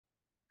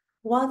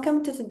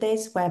Welcome to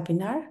today's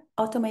webinar,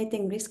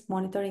 Automating Risk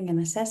Monitoring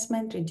and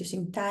Assessment,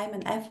 Reducing Time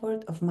and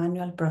Effort of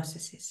Manual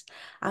Processes.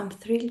 I'm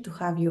thrilled to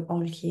have you all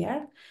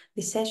here.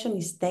 This session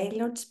is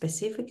tailored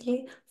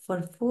specifically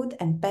for food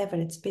and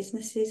beverage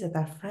businesses that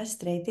are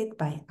frustrated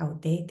by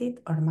outdated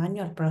or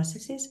manual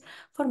processes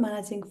for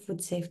managing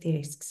food safety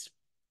risks.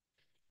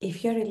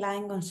 If you're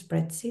relying on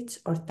spreadsheets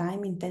or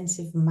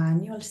time-intensive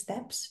manual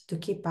steps to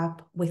keep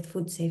up with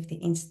food safety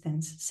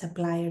incidents,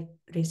 supplier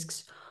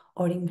risks,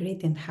 or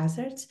ingredient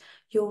hazards,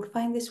 you will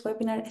find this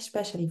webinar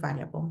especially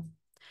valuable.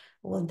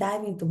 We'll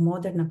dive into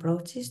modern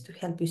approaches to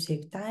help you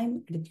save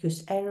time,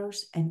 reduce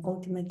errors, and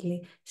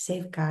ultimately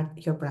safeguard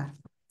your brand.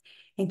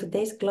 In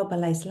today's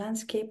globalized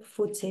landscape,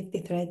 food safety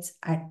threats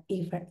are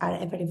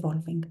ever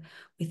evolving,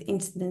 with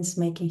incidents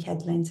making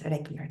headlines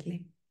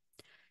regularly.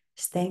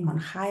 Staying on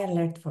high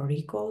alert for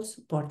recalls,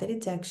 border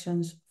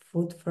rejections,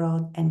 food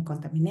fraud, and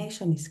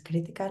contamination is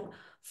critical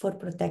for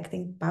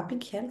protecting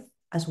public health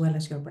as well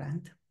as your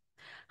brand.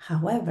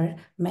 However,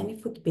 many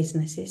food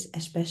businesses,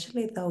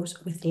 especially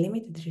those with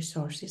limited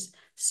resources,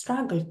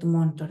 struggle to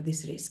monitor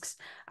these risks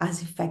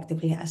as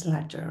effectively as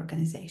larger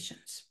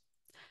organizations.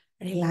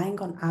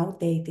 Relying on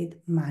outdated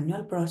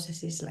manual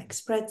processes like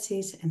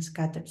spreadsheets and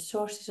scattered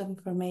sources of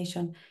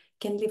information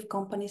can leave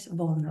companies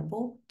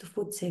vulnerable to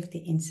food safety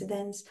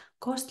incidents,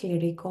 costly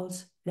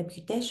recalls,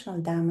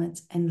 reputational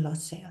damage, and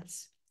lost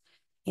sales.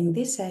 In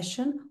this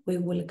session, we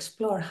will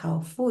explore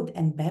how food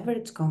and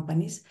beverage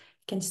companies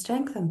can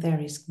strengthen their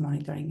risk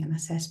monitoring and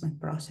assessment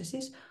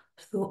processes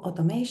through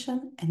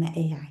automation and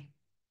AI.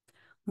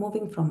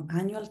 Moving from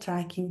manual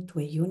tracking to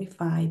a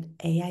unified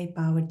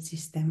AI-powered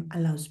system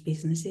allows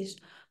businesses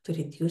to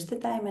reduce the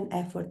time and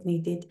effort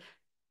needed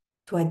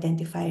to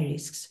identify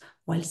risks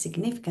while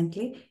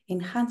significantly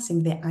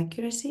enhancing the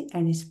accuracy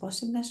and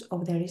responsiveness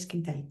of their risk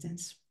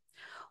intelligence.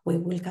 We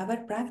will cover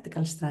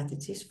practical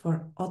strategies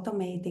for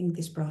automating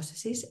these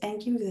processes and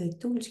give you the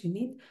tools you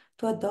need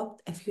to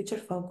adopt a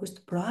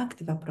future-focused,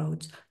 proactive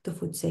approach to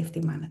food safety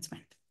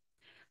management.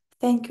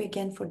 Thank you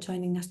again for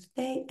joining us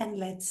today, and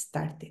let's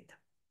start it.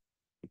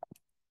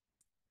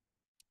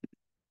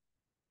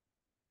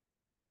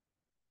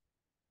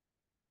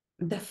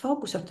 The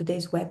focus of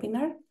today's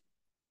webinar,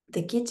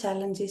 the key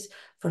challenges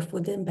for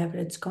food and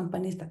beverage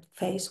companies that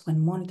face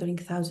when monitoring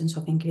thousands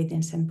of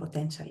ingredients and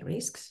potential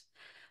risks.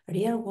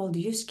 Real-world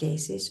use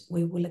cases,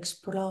 we will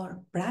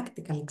explore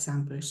practical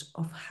examples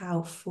of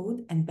how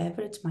food and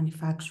beverage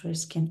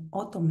manufacturers can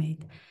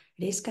automate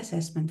risk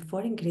assessment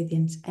for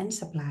ingredients and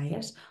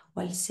suppliers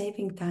while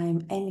saving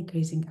time and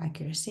increasing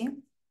accuracy.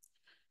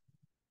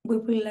 We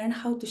will learn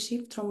how to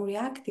shift from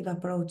reactive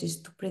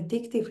approaches to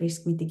predictive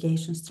risk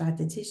mitigation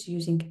strategies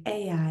using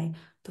AI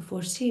to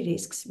foresee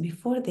risks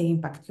before they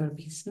impact your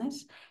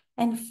business.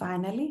 And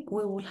finally,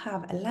 we will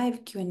have a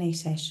live Q&A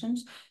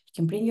sessions. You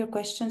can bring your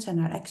questions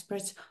and our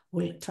experts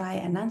will try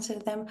and answer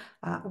them.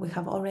 We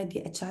have already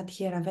a chat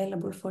here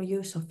available for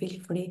you, so feel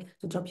free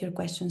to drop your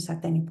questions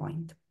at any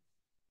point.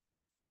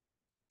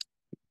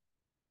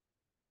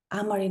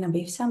 I'm Marina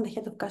Bifsha, I'm the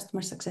Head of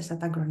Customer Success at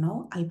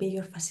Agroknow. I'll be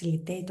your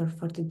facilitator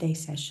for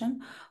today's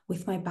session.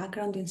 With my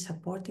background in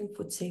supporting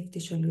food safety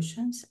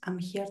solutions, I'm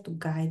here to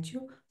guide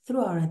you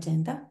through our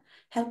agenda,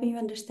 helping you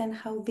understand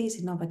how these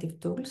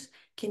innovative tools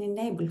can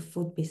enable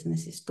food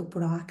businesses to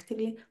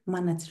proactively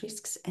manage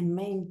risks and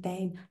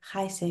maintain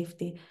high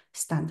safety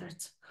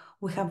standards.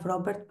 We have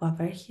Robert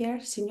Boisvert here,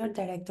 Senior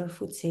Director of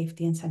Food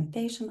Safety and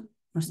Sanitation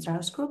from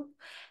Strauss Group,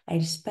 a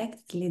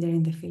respected leader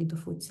in the field of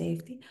food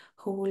safety,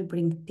 who will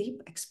bring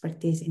deep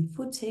expertise in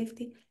food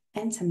safety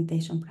and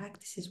sanitation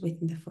practices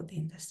within the food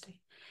industry.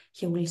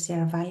 He will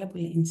share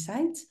valuable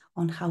insights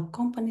on how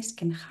companies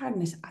can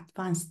harness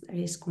advanced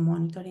risk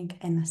monitoring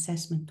and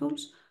assessment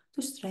tools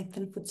to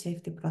strengthen food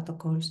safety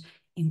protocols,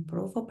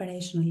 improve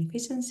operational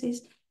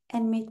efficiencies,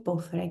 and meet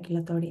both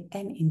regulatory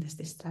and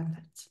industry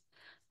standards.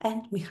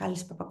 And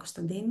Mihalis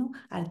Papakonstantinou,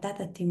 our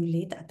data team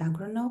lead at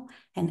Agroknow,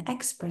 an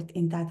expert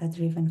in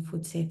data-driven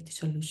food safety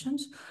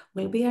solutions,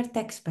 will be our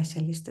tech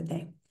specialist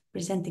today,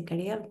 presenting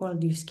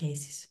real-world use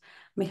cases.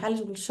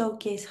 Mihalis will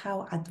showcase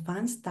how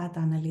advanced data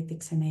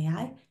analytics and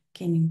AI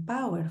can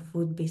empower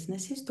food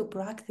businesses to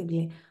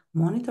proactively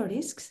monitor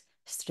risks,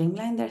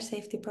 streamline their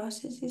safety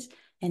processes,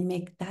 and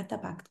make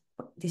data-backed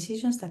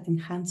decisions that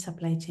enhance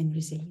supply chain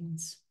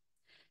resilience.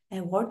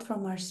 A word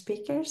from our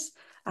speakers.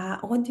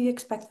 What do you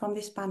expect from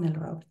this panel,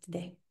 Rob,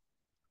 today?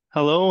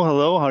 Hello,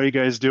 hello. How are you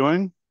guys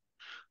doing?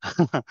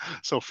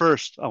 So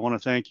first, I want to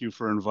thank you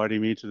for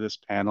inviting me to this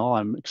panel.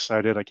 I'm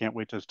excited. I can't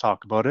wait to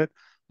talk about it.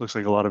 Looks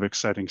like a lot of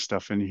exciting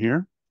stuff in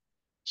here.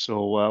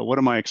 So what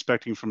am I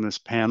expecting from this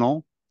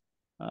panel?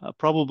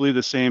 Probably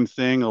the same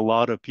thing a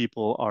lot of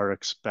people are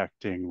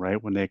expecting,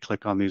 right? When they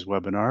click on these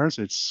webinars,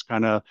 it's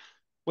kind of,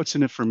 what's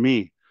in it for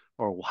me?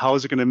 Or how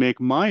is it going to make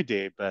my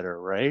day better,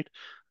 right?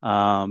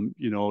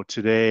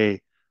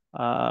 Today,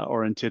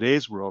 or in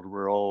today's world,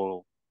 we're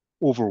all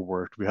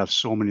overworked. We have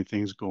so many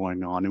things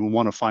going on, and we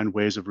want to find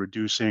ways of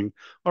reducing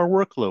our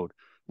workload.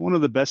 One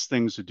of the best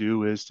things to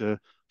do is to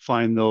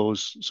find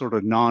those sort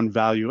of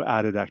non-value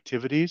added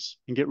activities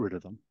and get rid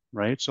of them,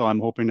 right? So I'm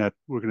hoping that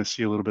we're going to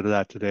see a little bit of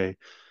that today,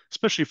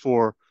 especially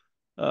for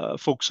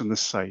folks in the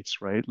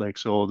sites, right? Like,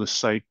 so the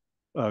site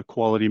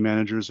quality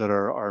managers that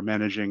are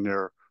managing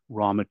their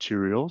raw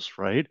materials,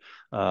 right?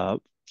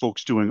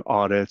 Folks doing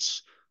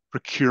audits,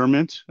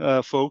 procurement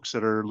folks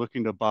that are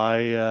looking to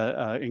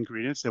buy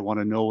ingredients. They want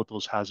to know what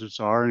those hazards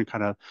are and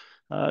kind of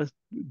uh,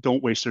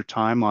 don't waste their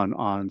time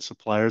on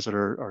suppliers that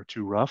are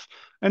too rough.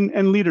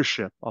 And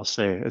leadership, I'll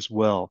say as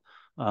well.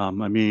 I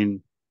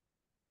mean,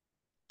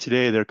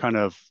 today they're kind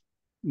of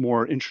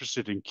more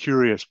interested and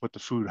curious what the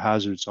food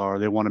hazards are.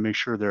 They want to make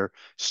sure they're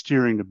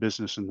steering the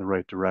business in the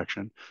right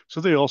direction.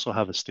 So they also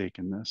have a stake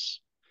in this.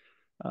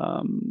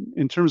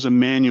 In terms of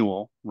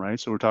manual, right?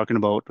 So we're talking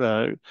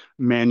about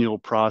manual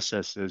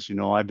processes. You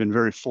know, I've been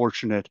very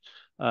fortunate.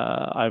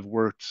 I've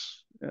worked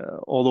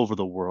all over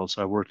the world.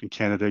 So I worked in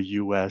Canada,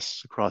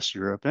 US, across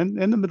Europe, and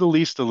the Middle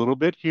East a little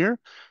bit here.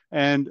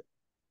 And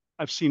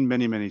I've seen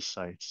many, many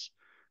sites.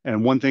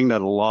 And one thing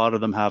that a lot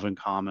of them have in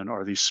common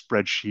are these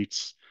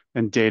spreadsheets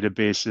and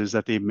databases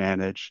that they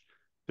manage.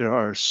 There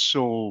are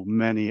so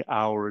many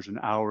hours and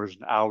hours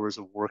and hours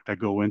of work that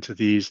go into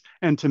these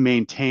and to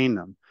maintain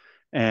them.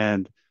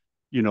 And,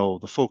 you know,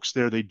 the folks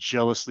there, they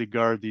jealously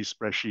guard these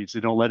spreadsheets. They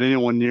don't let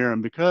anyone near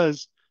them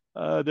because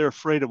they're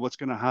afraid of what's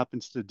going to happen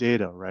to the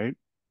data, right?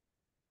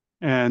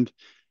 And,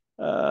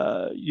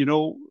 you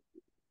know,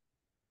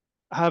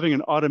 having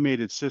an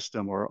automated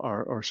system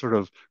or sort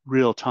of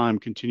real-time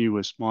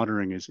continuous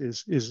monitoring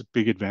is a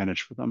big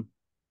advantage for them.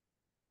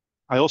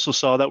 I also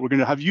saw that we're going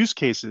to have use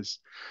cases.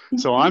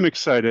 So Mhm. I'm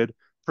excited.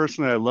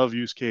 Personally, I love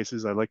use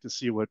cases. I like to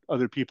see what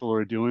other people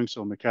are doing.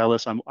 So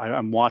Michalis,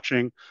 I'm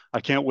watching. I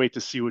can't wait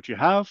to see what you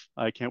have.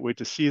 I can't wait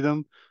to see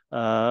them.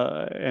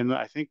 And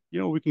I think, you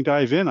know, we can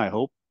dive in, I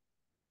hope.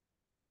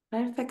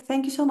 Perfect.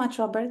 Thank you so much,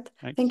 Robert.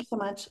 Thank you Thanks. so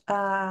much.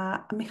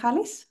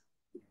 Michalis?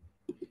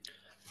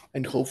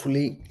 And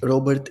hopefully,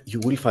 Robert, you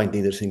will find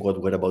interesting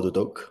what we're about to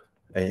talk,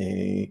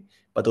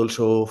 but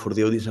also for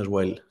the audience as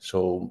well.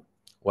 So,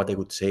 what I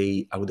would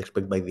say, I would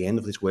expect by the end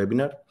of this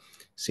webinar,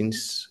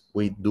 since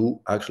we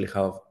do actually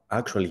have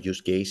actual use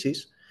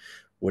cases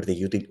where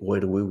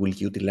where we will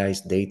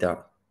utilize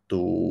data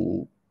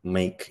to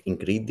make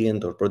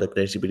ingredient or product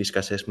recipe risk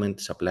assessment,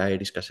 supply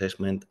risk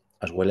assessment,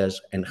 as well as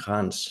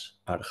enhance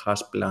our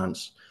HAS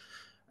plans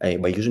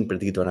by using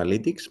predictive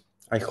analytics.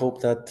 I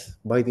hope that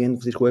by the end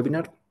of this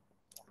webinar,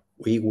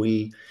 we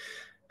will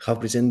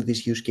have presented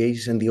these use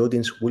cases and the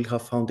audience will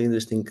have found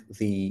interesting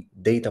the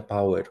data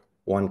power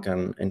one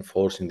can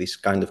enforce in this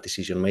kind of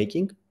decision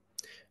making.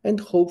 And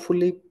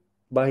hopefully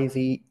by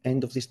the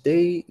end of this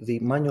day, the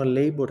manual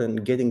labor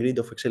and getting rid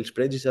of Excel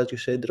spreadsheets, as you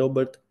said,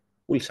 Robert,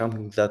 will be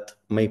something that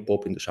may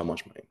pop into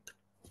someone's mind.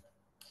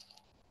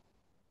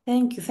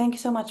 Thank you. Thank you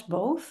so much,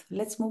 both.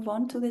 Let's move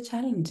on to the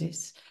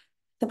challenges.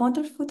 The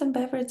modern food and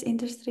beverage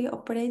industry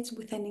operates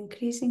with an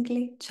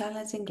increasingly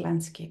challenging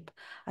landscape.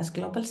 As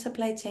global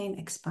supply chain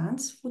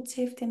expands, food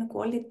safety and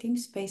quality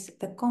teams face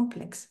the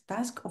complex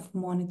task of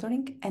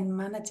monitoring and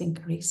managing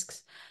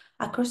risks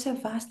across a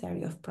vast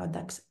area of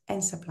products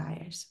and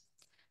suppliers.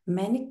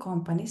 Many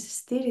companies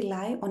still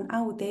rely on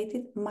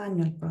outdated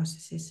manual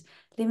processes,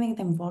 leaving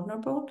them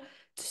vulnerable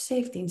to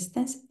safety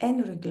incidents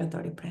and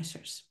regulatory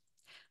pressures.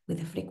 With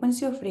the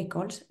frequency of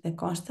recalls, the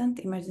constant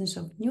emergence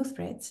of new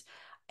threats,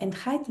 and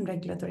heightened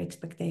regulatory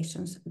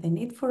expectations, the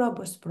need for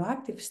robust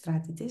proactive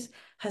strategies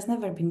has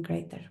never been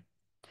greater.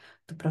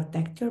 To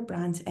protect your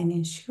brands and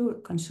ensure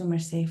consumer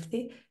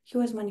safety,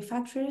 you as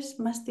manufacturers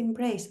must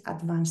embrace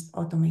advanced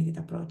automated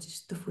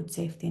approaches to food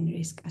safety and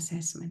risk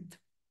assessment.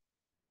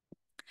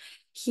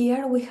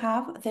 Here we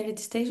have the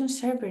registration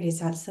survey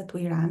results that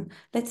we ran.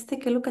 Let's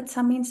take a look at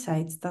some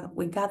insights that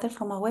we gathered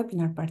from our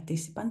webinar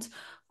participants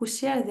who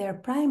share their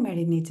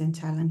primary needs and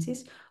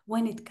challenges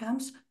when it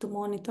comes to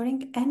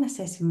monitoring and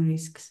assessing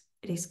risks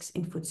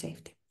in food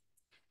safety.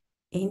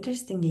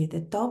 Interestingly,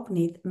 the top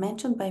need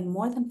mentioned by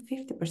more than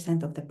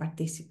 50% of the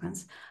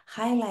participants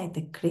highlight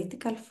the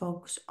critical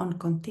focus on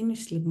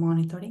continuously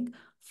monitoring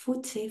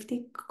food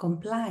safety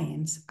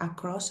compliance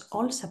across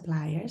all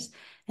suppliers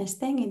and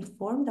staying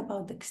informed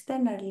about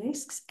external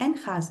risks and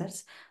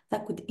hazards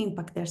that could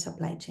impact their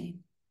supply chain.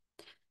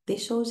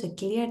 This shows a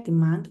clear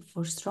demand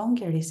for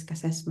stronger risk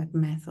assessment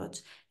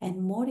methods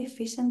and more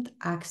efficient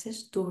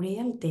access to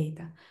real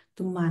data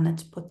to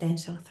manage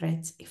potential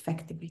threats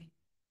effectively.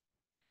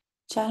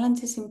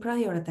 Challenges in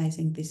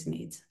prioritizing these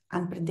needs,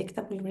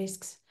 unpredictable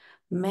risks.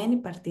 Many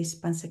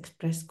participants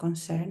expressed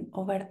concern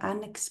over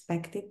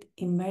unexpected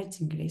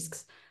emerging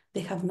risks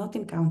they have not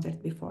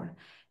encountered before,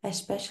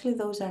 especially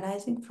those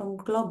arising from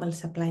global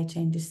supply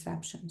chain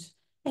disruptions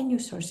and new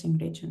sourcing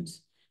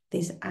regions.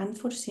 These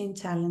unforeseen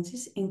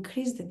challenges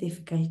increase the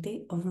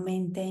difficulty of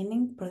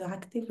maintaining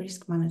proactive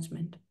risk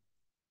management.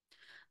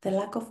 The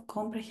lack of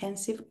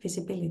comprehensive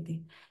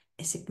visibility.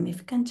 A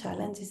significant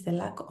challenge is the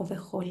lack of a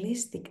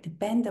holistic,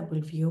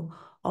 dependable view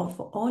of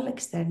all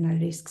external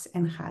risks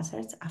and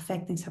hazards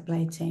affecting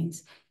supply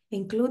chains,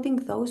 including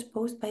those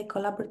posed by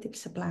collaborative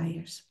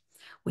suppliers.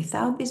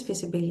 Without this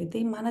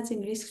visibility,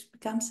 managing risks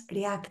becomes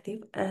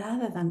reactive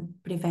rather than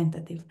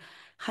preventative,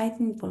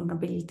 heightening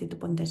vulnerability to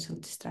potential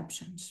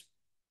disruptions.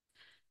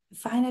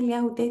 Finally,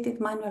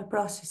 outdated manual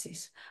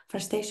processes.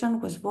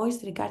 Frustration was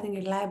voiced regarding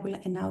reliable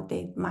and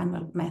outdated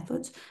manual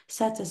methods,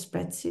 such as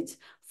spreadsheets,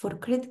 for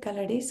critical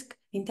risk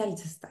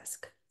intelligence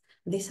tasks.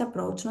 This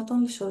approach not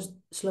only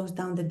slows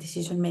down the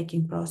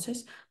decision-making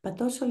process, but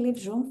also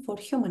leaves room for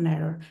human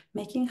error,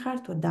 making it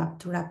hard to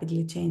adapt to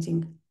rapidly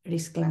changing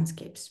risk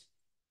landscapes.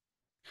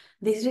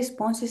 These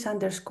responses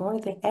underscore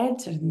the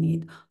urgent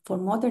need for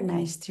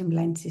modernized,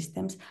 streamlined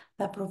systems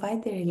that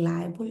provide a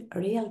reliable,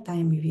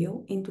 real-time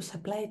view into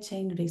supply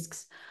chain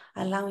risks,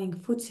 allowing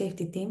food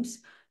safety teams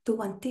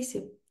to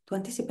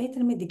anticipate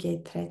and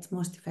mitigate threats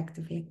most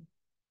effectively.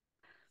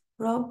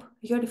 Rob,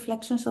 your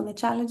reflections on the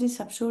challenges,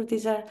 I'm sure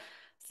these are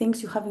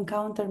things you have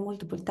encountered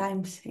multiple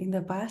times in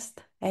the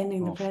past and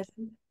in the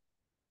present.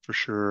 For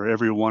sure,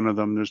 every one of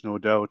them, there's no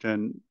doubt.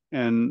 And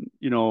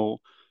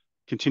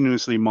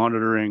continuously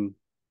monitoring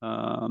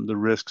the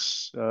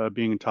risks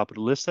being on top of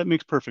the list, that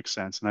makes perfect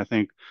sense. And I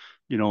think,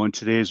 in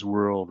today's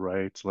world,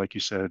 right, like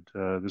you said,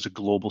 there's a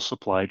global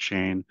supply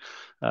chain.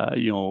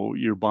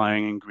 You're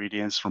buying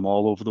ingredients from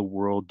all over the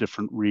world,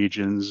 different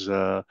regions,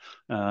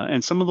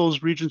 and some of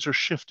those regions are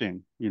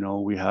shifting.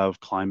 We have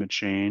climate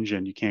change,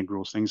 and you can't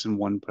grow things in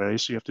one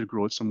place, so you have to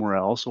grow it somewhere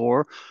else.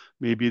 Or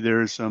maybe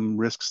there's some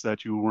risks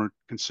that you weren't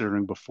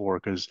considering before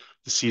because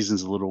the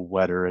season's a little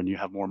wetter and you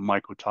have more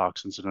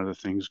mycotoxins and other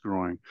things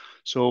growing.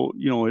 So,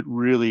 it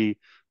really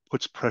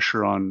puts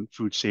pressure on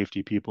food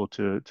safety people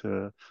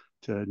to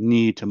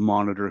need to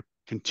monitor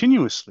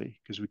continuously,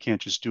 because we can't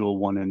just do a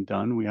one and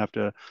done. We have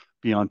to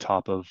be on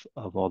top of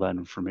all that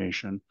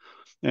information.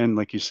 And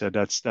like you said,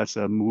 that's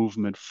a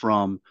movement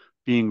from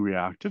being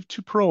reactive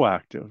to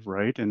proactive,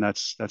 right? And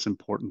that's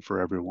important for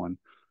everyone.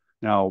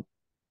 Now,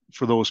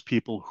 for those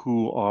people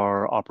who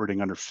are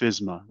operating under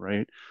FSMA,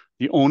 right?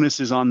 The onus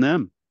is on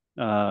them,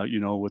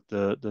 with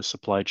the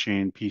supply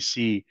chain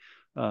PC,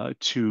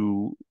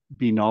 to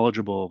be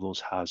knowledgeable of those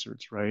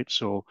hazards, right?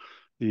 So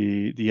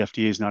the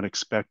FDA is not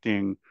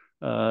expecting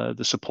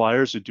the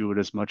suppliers to do it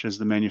as much as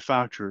the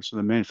manufacturers. So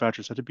the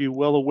manufacturers have to be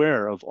well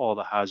aware of all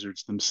the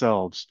hazards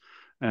themselves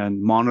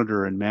and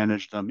monitor and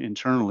manage them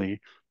internally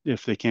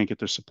if they can't get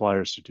their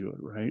suppliers to do it,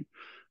 right?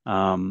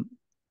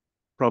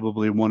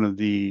 Probably one of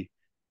the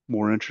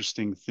more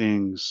interesting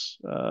things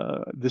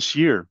this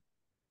year,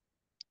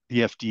 the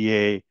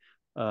FDA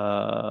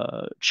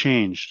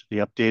changed. They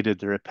updated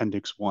their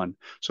Appendix 1.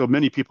 So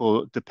many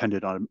people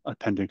depended on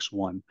Appendix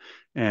 1,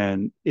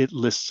 and it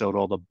lists out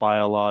all the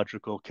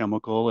biological,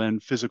 chemical,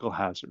 and physical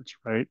hazards,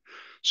 right?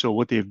 So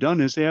what they've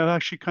done is they have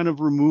actually kind of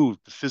removed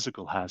the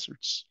physical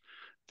hazards.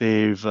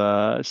 They've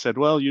said,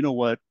 well, you know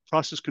what,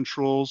 process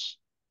controls,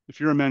 if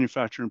you're a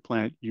manufacturing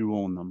plant, you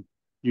own them.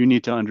 You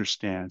need to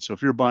understand. So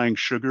if you're buying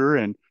sugar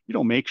and you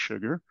don't make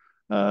sugar,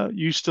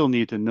 you still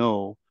need to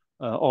know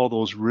all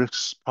those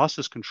risks,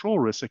 process control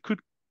risks that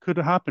could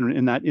happen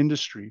in that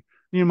industry.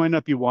 You might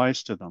not be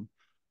wise to them.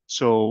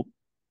 So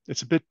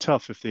it's a bit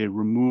tough if they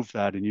remove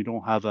that and you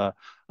don't have a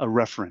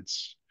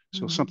reference.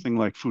 So something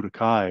like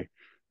FOODAKAI,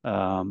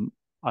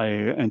 I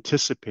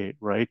anticipate,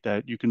 right,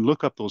 that you can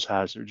look up those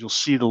hazards. You'll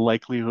see the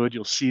likelihood,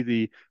 you'll see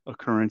the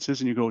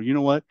occurrences, and you go, you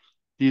know what?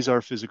 These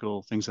are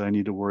physical things that I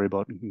need to worry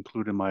about and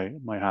include in my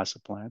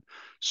HACCP plan.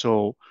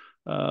 So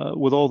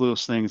with all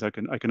those things, I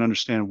can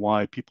understand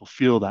why people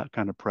feel that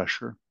kind of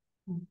pressure.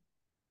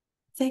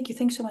 Thank you.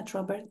 Thanks so much,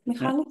 Robert.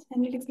 Mihalis,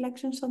 any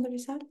reflections on the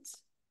results?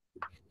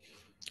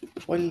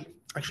 Well,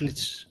 actually,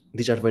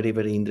 these are very,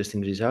 very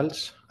interesting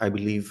results. I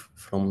believe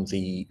from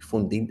the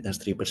food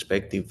industry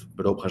perspective,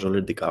 Rob has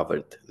already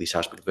covered this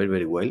aspect very,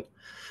 very well.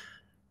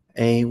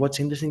 What's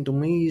interesting to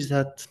me is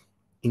that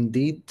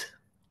indeed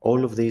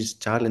all of these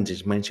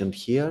challenges mentioned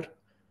here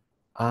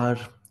are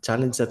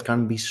challenges that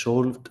can be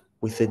solved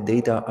with the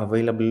data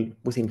available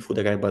within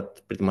FOODAKAI,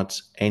 but pretty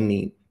much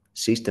any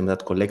system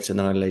that collects and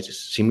analyzes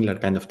similar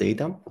kind of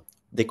data,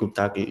 they could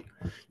tackle,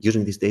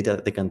 using this data,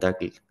 they can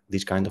tackle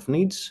these kind of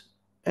needs.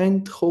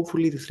 And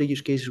hopefully the 3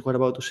 use cases we're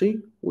about to see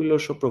will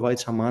also provide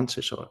some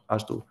answers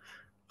as to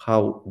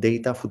how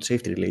data, food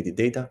safety related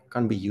data,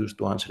 can be used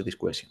to answer these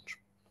questions.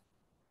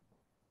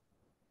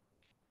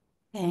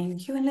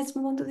 Thank you, and let's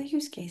move on to the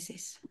use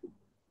cases.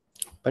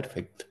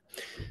 Perfect.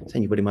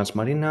 Thank you very much,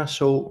 Marina.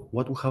 So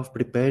what we have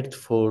prepared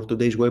for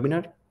today's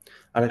webinar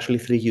are actually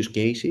 3 use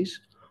cases.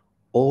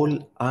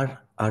 All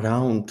are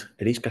around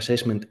risk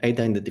assessment and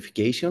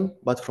identification,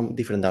 but from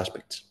different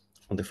aspects.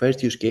 On the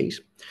first use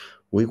case,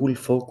 we will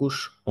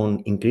focus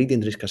on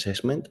ingredient risk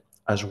assessment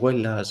as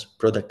well as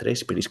product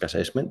recipe risk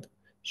assessment,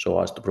 so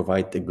as to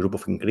provide a group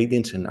of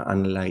ingredients and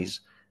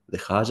analyze the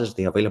hazards,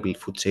 the available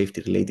food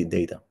safety related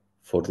data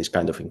for this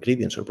kind of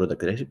ingredients or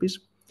product recipes.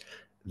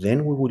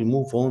 Then we will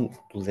move on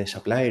to the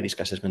supplier risk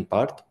assessment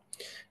part.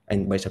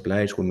 And by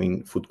suppliers, we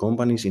mean food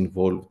companies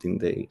involved in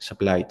the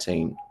supply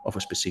chain of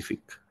a specific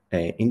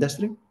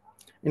industry.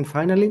 And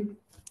finally,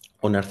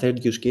 on our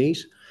third use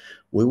case,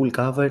 we will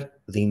cover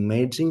the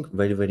emerging,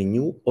 very, very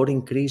new or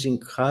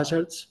increasing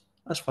hazards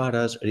as far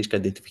as risk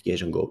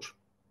identification goes.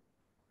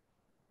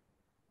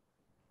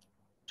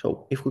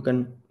 So if we can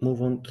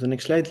move on to the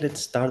next slide,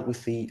 let's start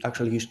with the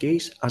actual use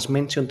case. As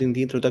mentioned in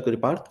the introductory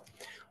part,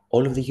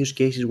 all of the use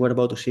cases we're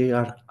about to see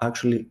are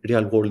actually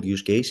real-world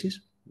use cases.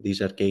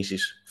 These are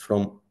cases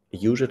from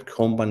user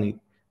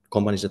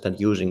companies that are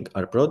using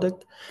our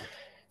product.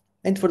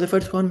 And for the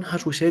first one,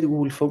 as we said, we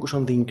will focus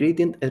on the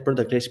ingredient and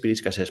product recipe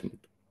risk assessment.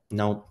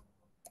 Now,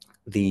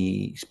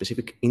 the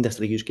specific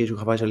industry use case we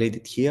have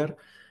isolated here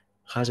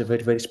has a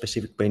very, very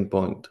specific pain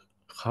point.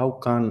 How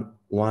can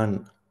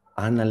one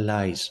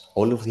analyze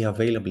all of the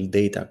available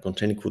data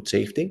concerning food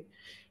safety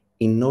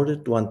in order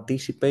to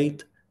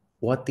anticipate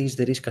what is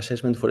the risk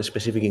assessment for a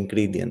specific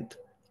ingredient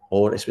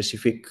or a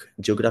specific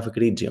geographic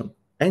region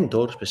and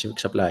or specific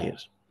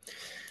suppliers?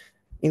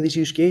 In these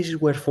use cases,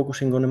 we're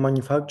focusing on a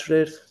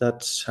manufacturer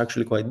that's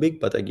actually quite big,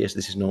 but I guess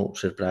this is no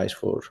surprise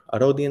for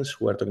our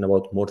audience. We're talking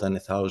about more than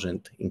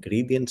 1,000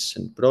 ingredients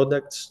and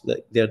products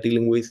that they are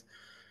dealing with,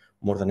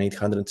 more than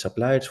 800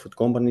 suppliers, food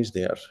companies,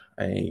 they are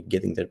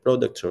getting their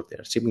products or they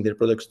are shipping their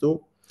products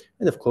to.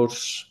 And of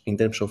course, in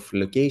terms of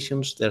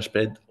locations, they are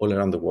spread all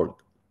around the world.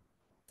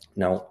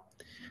 Now,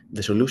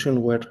 the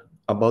solution we're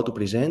about to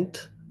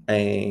present,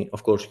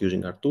 of course,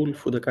 using our tool,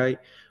 FOODAKAI,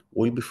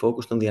 will be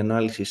focused on the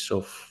analysis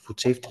of food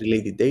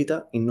safety-related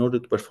data in order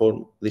to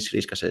perform this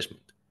risk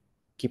assessment.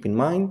 Keep in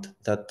mind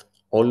that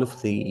all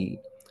of the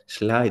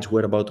slides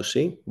we're about to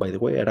see, by the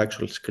way, are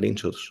actual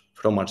screenshots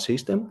from our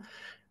system.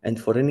 And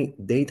for any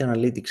data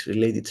analytics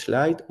related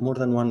slide, more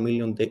than 1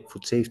 million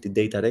food safety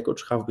data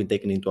records have been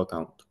taken into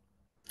account.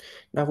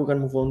 Now we can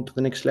move on to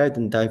the next slide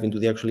and dive into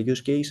the actual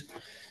use case.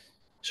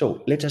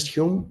 So let's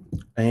assume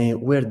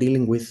we're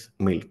dealing with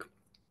milk.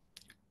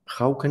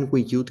 How can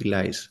we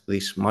utilize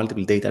these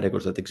multiple data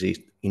records that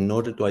exist in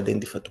order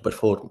to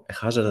perform a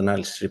hazard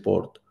analysis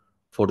report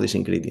for this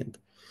ingredient?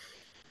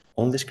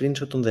 On the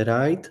screenshot on the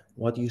right,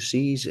 what you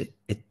see is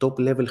a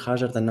top-level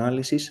hazard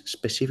analysis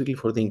specifically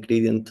for the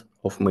ingredient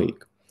of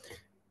milk.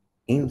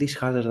 In this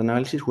hazard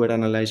analysis, we're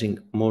analyzing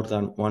more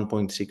than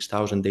 1.6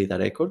 thousand data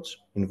records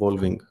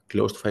involving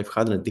close to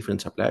 500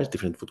 different suppliers,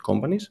 different food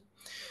companies.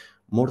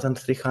 More than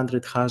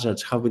 300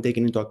 hazards have been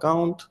taken into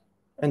account.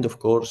 And of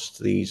course,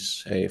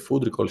 these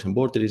food recalls and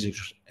border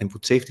diseases and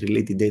food safety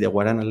related data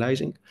we're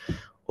analyzing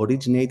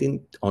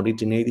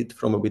originated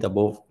from a bit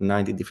above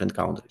 90 different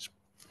countries.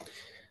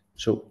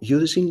 So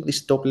using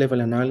this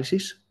top-level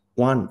analysis,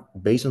 one,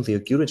 based on the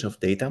occurrence of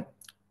data,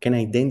 can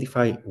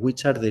identify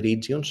which are the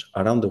regions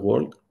around the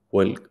world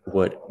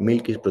where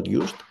milk is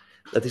produced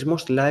that is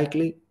most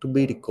likely to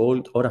be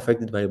recalled or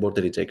affected by a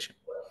border rejection.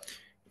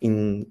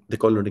 In the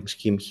coloring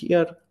scheme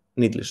here,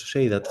 needless to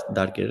say that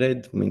darker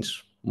red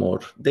means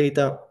more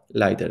data,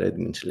 lighter red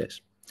means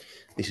less.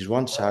 This is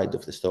one side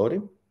of the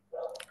story.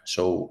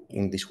 So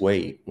in this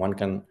way, one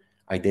can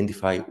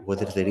identify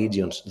whether the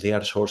regions they are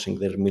sourcing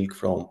their milk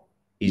from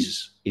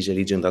is a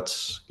region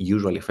that's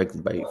usually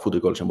affected by food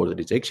recalls and border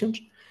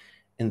rejections.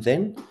 And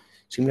then,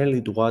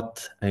 similarly to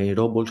what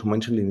Rob also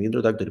mentioned in the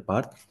introductory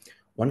part,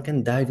 one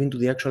can dive into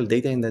the actual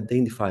data and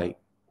identify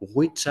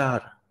which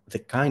are the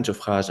kinds of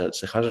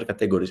hazards, the hazard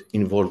categories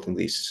involved in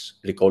these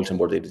recalls and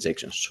border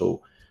rejections.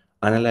 So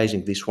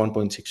analyzing these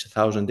 1.6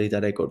 thousand data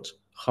records,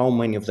 how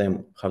many of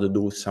them have to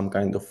do with some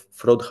kind of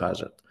fraud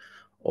hazard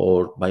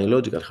or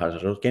biological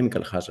hazard or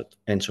chemical hazard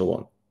and so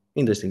on.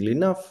 Interestingly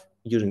enough,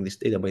 using this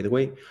data, by the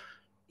way,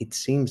 it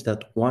seems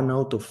that 1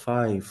 out of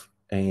 5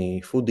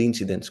 food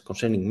incidents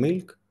concerning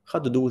milk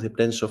had to do with the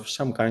presence of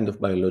some kind of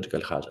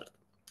biological hazard.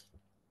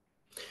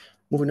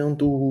 Moving on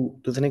to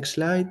the next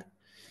slide.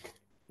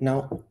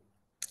 Now,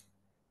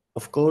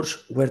 of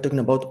course, we're talking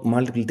about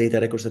multiple data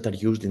records that are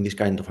used in this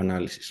kind of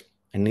analysis.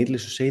 And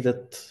needless to say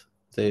that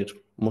there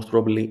most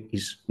probably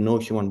is no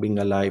human being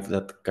alive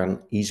that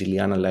can easily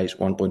analyze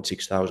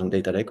 1.6 thousand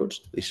data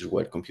records. This is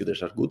where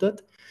computers are good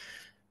at.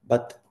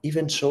 But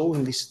even so,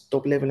 in this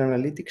top-level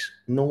analytics,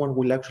 no one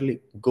will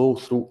actually go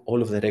through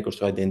all of the records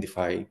to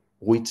identify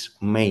which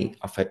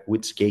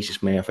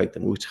cases may affect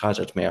them, which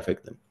hazards may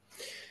affect them.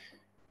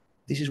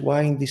 This is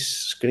why in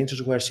these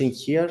screenshots we are seeing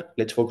here,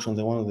 let's focus on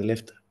the one on the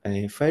left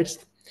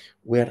first,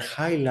 we are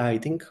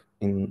highlighting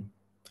in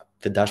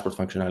the dashboard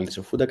functionalities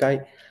of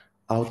FOODAKAI,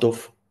 out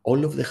of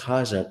all of the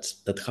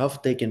hazards that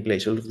have taken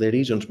place, all of the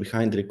reasons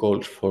behind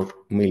recalls for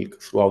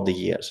milk throughout the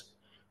years,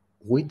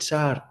 which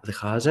are the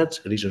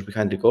hazards, reasons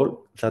behind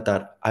recall, that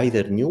are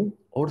either new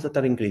or that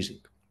are increasing.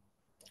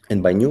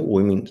 And by new,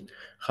 we mean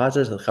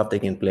hazards that have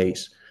taken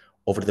place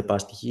over the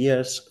past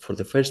years for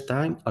the first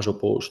time, as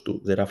opposed to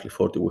the roughly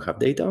 40 we have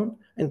data on.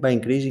 And by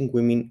increasing,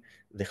 we mean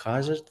the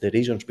hazards, the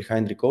reasons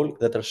behind recall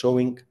that are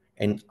showing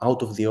an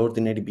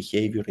out-of-the-ordinary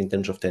behavior in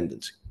terms of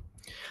tendency.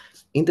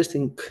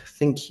 Interesting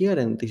thing here,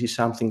 and this is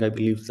something I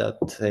believe that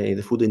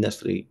the food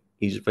industry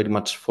is very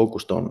much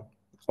focused on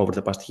over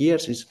the past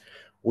years, is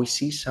we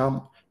see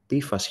some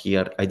PFAS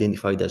here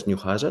identified as new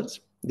hazards.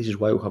 This is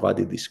why we have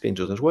added this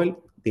screenshot as well.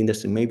 The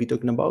industry may be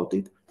talking about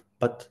it,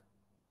 but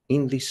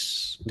in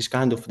this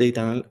kind of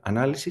data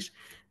analysis,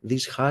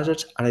 these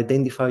hazards are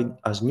identified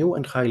as new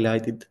and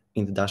highlighted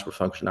in the dashboard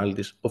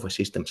functionalities of a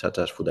system such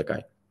as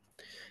FOODAKAI.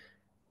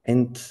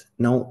 And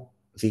now,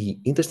 the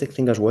interesting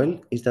thing as well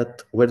is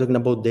that we're talking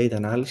about data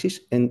analysis,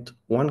 and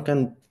one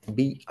can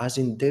be as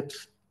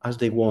in-depth as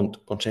they want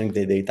concerning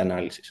the data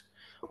analysis.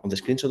 On the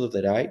screenshot of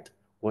the right,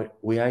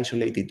 we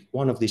isolated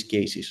one of these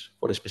cases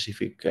for a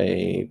specific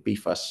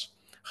PFAS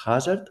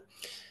hazard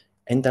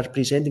and are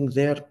presenting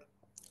there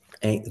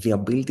the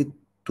ability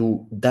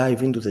to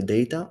dive into the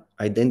data,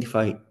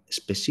 identify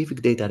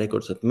specific data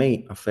records that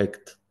may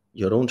affect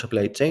your own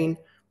supply chain,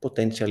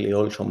 potentially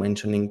also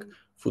mentioning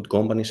food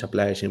company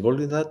suppliers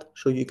involved in that,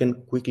 so you can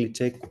quickly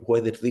check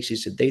whether this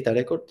is a data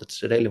record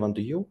that's relevant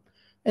to you,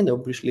 and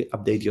obviously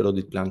update your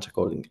audit plans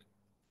accordingly.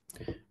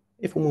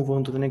 If we move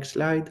on to the next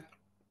slide.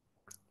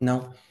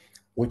 Now,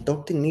 we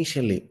talked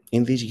initially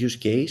in this use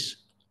case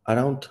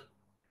around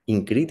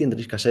ingredient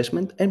risk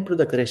assessment and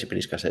product recipe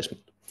risk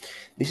assessment.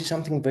 This is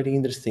something very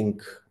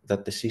interesting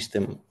that the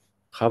system,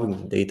 having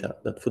the data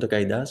that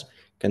FOODAKAI does,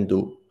 can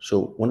do.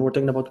 So when we're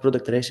talking about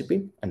product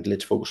recipe, and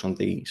let's focus on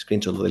the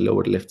screenshot on the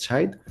lower left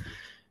side,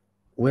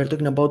 we're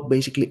talking about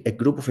basically a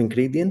group of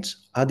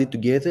ingredients added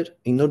together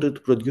in order to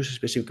produce a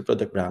specific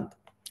product brand.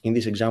 In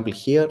this example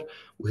here,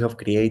 we have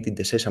created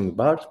the sesame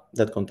bar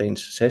that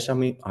contains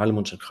sesame,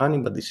 almonds, and honey,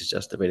 but this is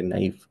just a very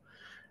naive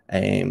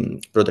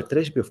product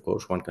recipe. Of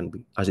course, one can be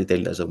as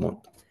detailed as they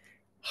want.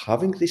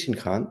 Having this in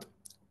hand,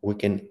 we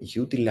can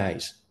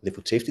utilize the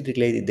food safety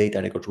related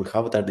data records we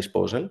have at our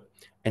disposal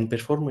and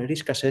perform a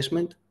risk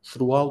assessment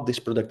throughout this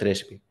product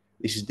recipe.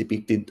 This is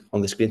depicted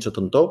on the screenshot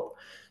on top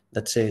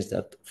that says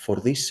that for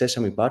this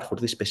sesame bar, for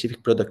this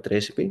specific product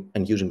recipe,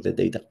 and using the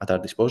data at our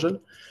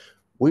disposal,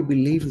 we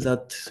believe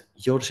that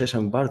your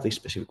sesame bar, this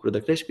specific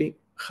product recipe,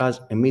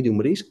 has a medium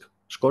risk,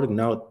 scoring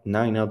now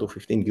 9 out of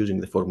 15 using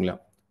the formula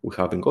we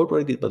have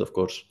incorporated, but of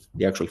course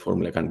the actual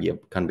formula can be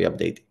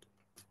updated.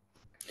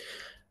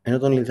 And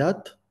not only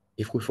that,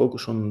 if we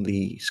focus on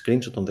the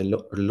screenshot on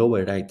the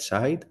lower right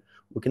side,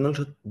 we can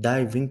also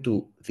dive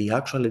into the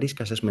actual risk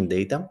assessment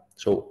data.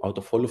 So out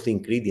of all of the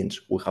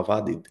ingredients we have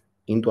added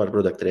into our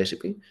product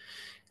recipe,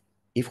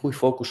 if we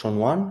focus on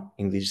one,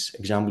 in this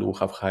example we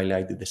have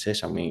highlighted the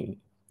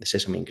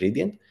sesame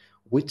ingredient,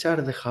 which are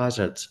the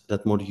hazards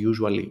that more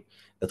usually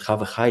that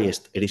have a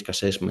highest risk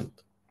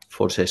assessment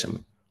for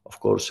sesame. Of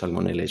course,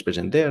 salmonella is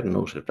present there,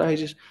 no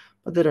surprises,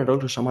 but there are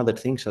also some other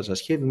things such as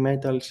heavy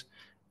metals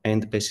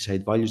and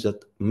pesticide values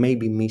that may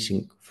be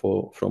missing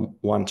from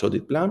one's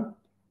audit plan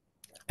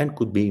and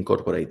could be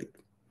incorporated.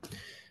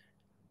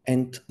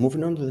 And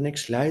moving on to the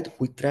next slide,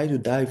 we try to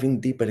dive in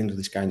deeper into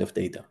this kind of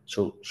data.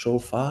 So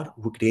far,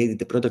 we created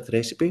the product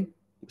recipe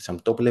with some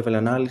top-level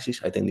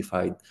analysis,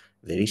 identified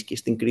the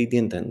riskiest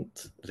ingredient and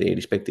the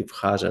respective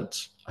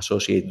hazards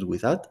associated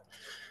with that.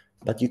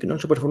 But you can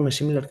also perform a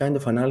similar kind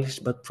of analysis,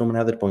 but from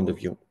another point of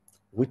view.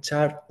 Which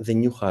are the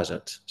new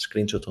hazards?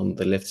 Screenshot on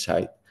the left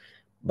side.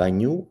 By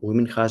new, we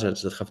mean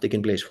hazards that have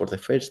taken place for the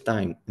first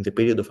time in the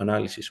period of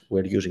analysis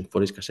we're using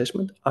for risk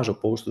assessment, as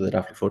opposed to the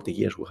roughly 40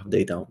 years we have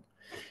data on.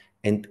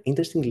 And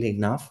interestingly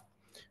enough,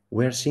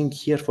 we are seeing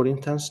here, for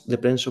instance, the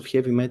presence of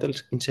heavy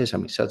metals in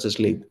sesame, such as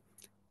lead.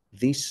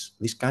 This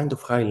kind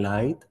of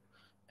highlight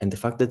and the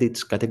fact that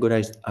it's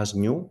categorized as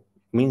new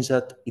means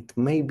that it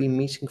may be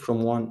missing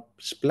from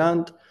one's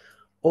plant,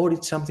 or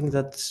it's something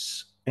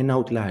that's an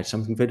outlier,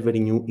 something very, very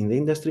new in the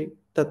industry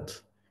that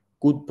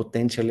could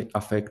potentially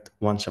affect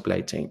one's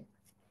supply chain.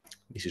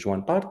 This is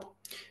one part.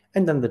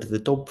 And under the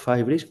top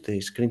 5 risks, the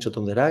screenshot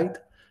on the right,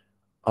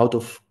 out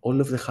of all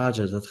of the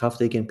hazards that have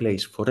taken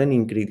place for any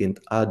ingredient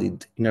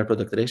added in our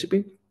product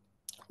recipe,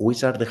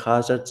 which are the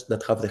hazards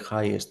that have the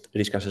highest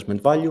risk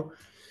assessment value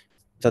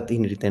that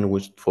in return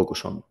we should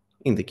focus on.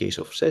 In the case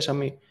of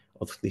sesame,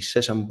 of the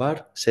sesame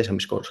bar, sesame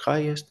scores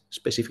highest,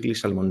 specifically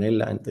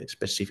salmonella and the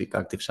specific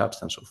active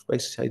substance of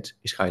pesticides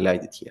is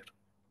highlighted here.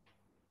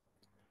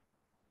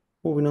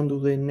 Moving on to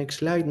the next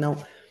slide. Now,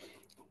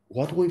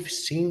 what we've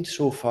seen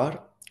so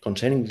far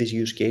concerning this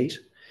use case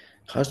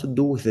has to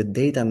do with the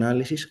data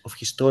analysis of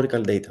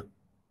historical data.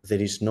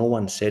 There is no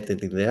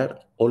uncertainty there.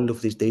 All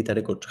of these data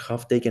records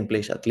have taken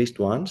place at least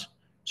once,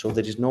 so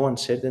there is no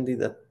uncertainty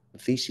that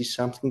this is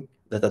something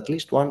that at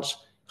least once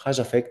has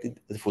affected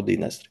the food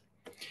industry.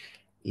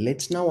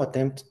 Let's now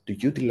attempt to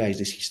utilize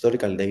this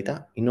historical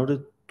data in order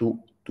to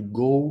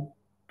go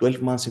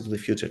 12 months into the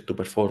future to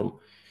perform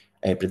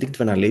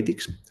predictive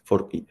analytics,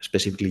 for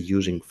specifically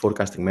using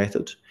forecasting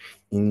methods,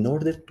 in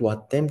order to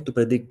attempt to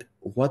predict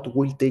what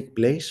will take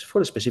place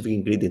for a specific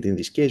ingredient. In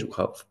this case, we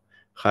have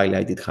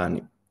highlighted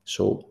honey.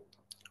 So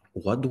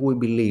what do we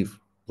believe,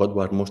 what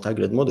our most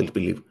accurate models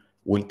believe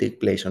will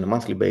take place on a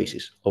monthly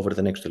basis over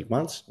the next 12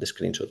 months, the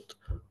screenshot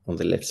on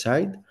the left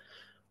side.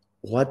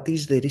 What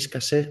is the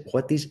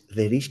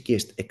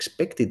riskiest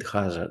expected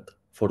hazard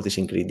for this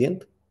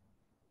ingredient?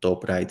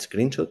 Top right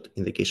screenshot.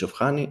 In the case of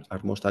honey, our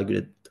most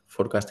accurate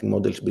forecasting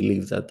models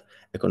believe that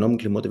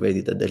economically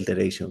motivated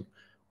adulteration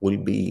will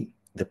be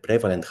the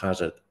prevalent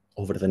hazard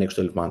over the next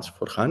 12 months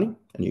for honey,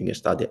 and you can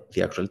study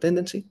the actual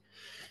tendency.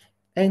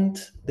 And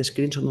the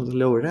screenshot on the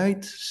lower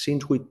right,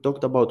 since we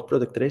talked about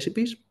product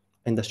recipes,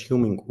 and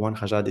assuming one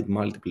has added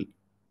multiple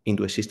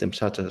into a system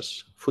such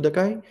as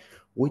FOODAKAI,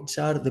 which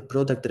are the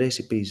product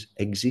recipes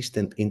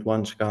existent in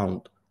one's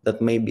account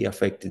that may be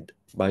affected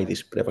by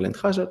this prevalent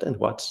hazard, and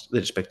what's the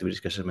respective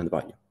risk assessment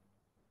value.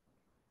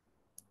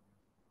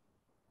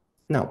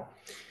 Now,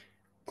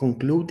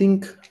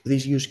 concluding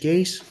this use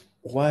case,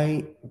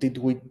 why did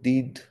we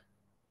did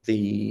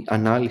the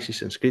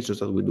analysis and screenshots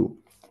that we do?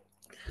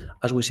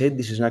 As we said,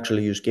 this is an actual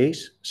use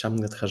case,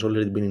 something that has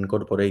already been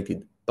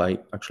incorporated by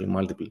actually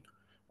multiple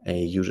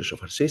users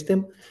of our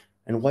system.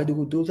 And why do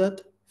we do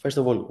that? First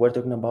of all, we're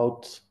talking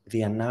about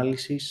the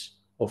analysis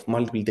of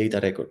multiple data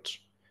records.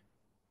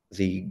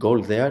 The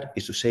goal there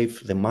is to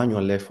save the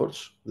manual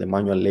efforts, the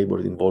manual labor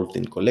involved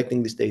in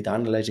collecting this data,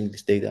 analyzing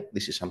this data.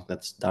 This is something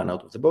that's done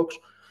out of the box.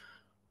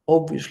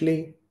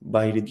 Obviously,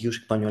 by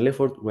reducing manual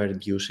effort, we're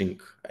reducing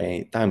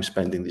time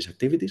spent in these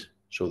activities.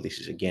 So this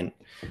is, again,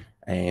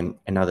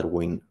 another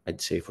win, I'd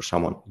say, for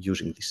someone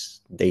using this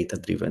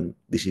data-driven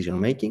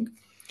decision-making.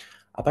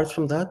 Apart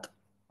from that,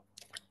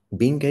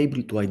 being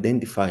able to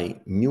identify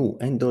new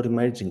and/or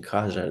emerging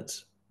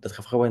hazards that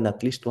have happened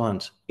at least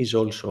once is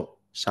also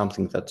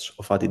something that's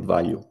of added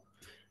value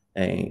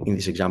in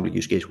this example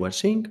use case we're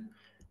seeing.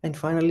 And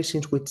finally,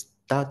 since we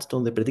touched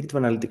on the predictive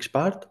analytics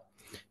part,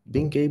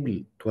 being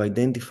able to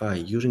identify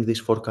using these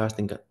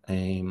forecasting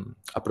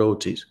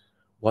approaches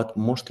what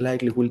most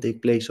likely will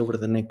take place over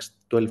the next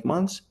 12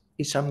 months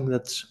is something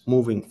that's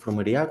moving from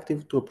a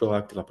reactive to a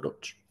proactive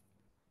approach.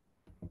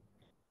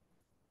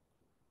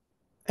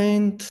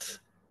 And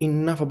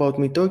enough about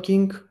me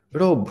talking.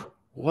 Rob,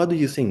 what do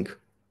you think?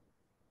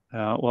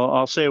 Well,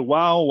 I'll say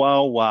wow,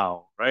 wow,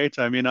 wow, right?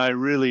 I mean, I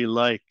really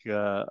like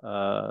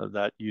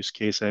that use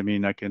case. I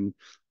mean, I can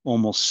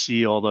almost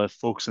see all the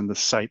folks in the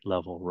site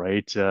level,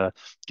 right?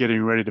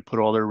 Getting ready to put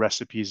all their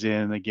recipes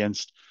in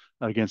against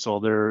all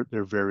their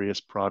various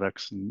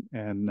products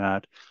and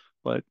that.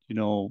 But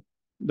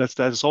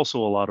that's also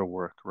a lot of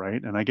work,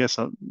 right? And I guess,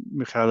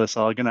 Mihalis,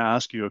 I'm going to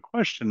ask you a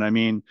question. I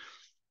mean,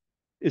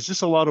 is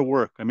this a lot of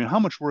work? I mean, how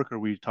much work are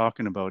we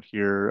talking about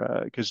here?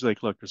 Because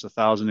look, there's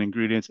 1,000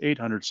 ingredients,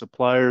 800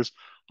 suppliers.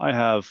 I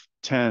have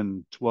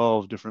 10,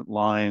 12 different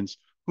lines.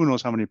 Who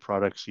knows how many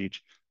products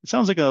each? It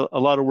sounds like a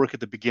lot of work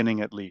at the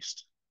beginning, at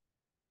least.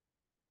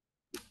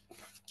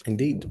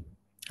 Indeed.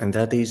 And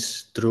that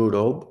is true,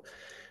 Rob.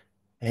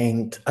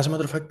 And as a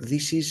matter of fact,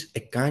 this is a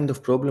kind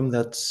of problem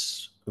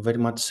that's very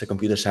much a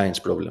computer science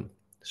problem.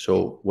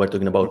 So we're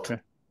talking about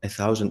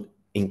 1,000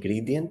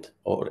 ingredient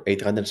or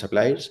 800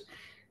 suppliers.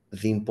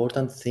 The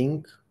important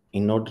thing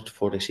in order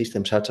for a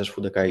system such as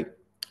FOODAKAI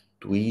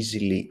to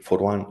easily, for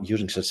one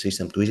using such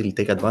system, to easily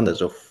take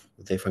advantage of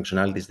the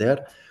functionalities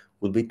there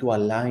would be to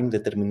align the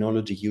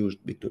terminology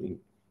used between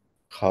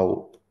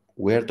how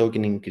we're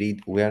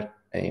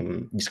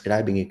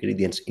describing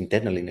ingredients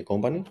internally in a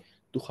company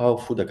to how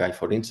FOODAKAI,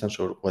 for instance,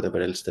 or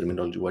whatever else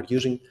terminology we're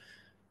using,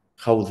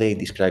 how they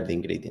describe the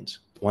ingredients.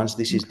 Once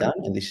this is done,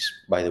 and this is,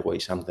 by the way,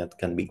 something that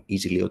can be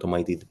easily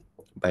automated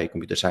by a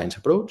computer science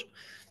approach,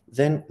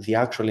 then the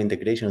actual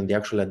integration and the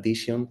actual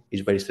addition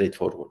is very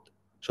straightforward.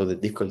 So the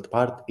difficult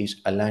part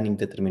is aligning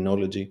the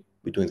terminology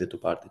between the two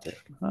parties there.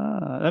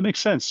 That makes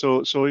sense.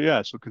 So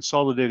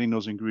consolidating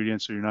those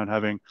ingredients so you're not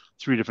having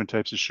three different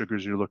types of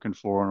sugars you're looking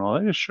for and all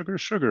that is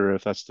sugar,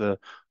 if that's the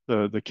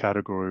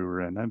category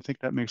we're in. I think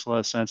that makes a lot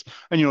of sense.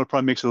 And it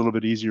probably makes it a little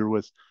bit easier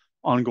with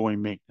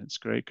ongoing maintenance,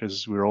 great,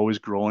 because we're always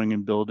growing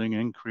and building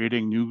and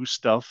creating new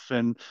stuff,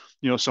 and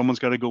someone's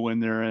got to go in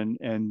there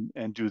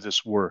and do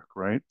this work,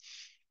 right?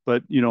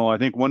 But I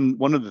think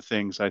one of the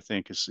things I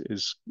think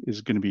is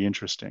going to be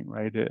interesting,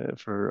 right,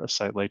 for a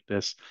site like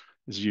this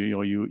is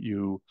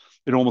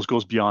it almost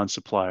goes beyond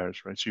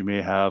suppliers, right? So you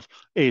may have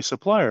a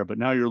supplier, but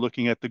now you're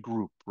looking at the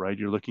group, right?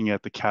 You're looking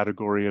at the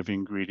category of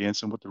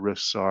ingredients and what the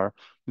risks are,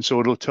 and so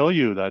it'll tell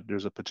you that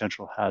there's a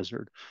potential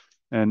hazard.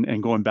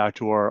 And going back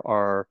to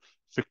our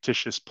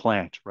fictitious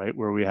plant, right,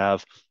 where we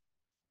have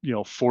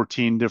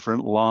 14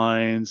 different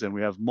lines and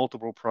we have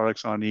multiple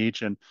products on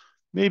each, and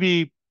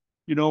maybe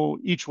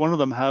each one of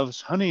them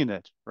has honey in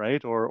it,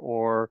 right?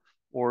 Or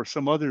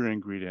some other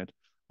ingredient.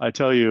 I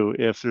tell you,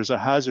 if there's a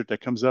hazard that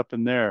comes up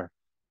in there,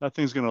 that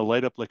thing's going to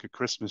light up like a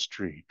Christmas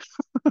tree.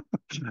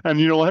 And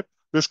you know what?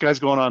 This guy's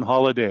going on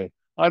holiday.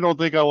 I don't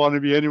think I want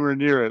to be anywhere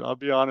near it. I'll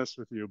be honest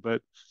with you,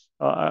 but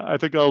I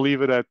think I'll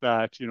leave it at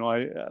that.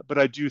 But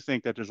I do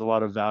think that there's a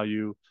lot of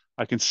value.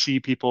 I can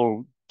see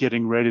people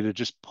getting ready to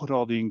just put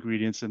all the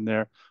ingredients in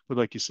there. But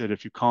like you said,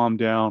 if you calm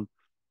down,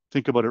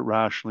 think about it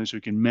rationally so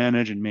you can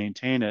manage and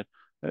maintain it,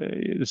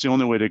 it's the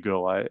only way to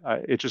go.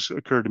 It just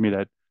occurred to me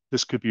that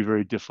this could be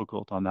very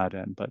difficult on that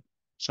end, but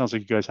sounds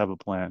like you guys have a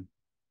plan.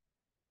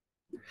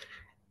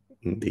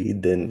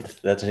 Indeed, and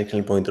that's an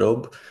excellent point,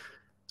 Rob.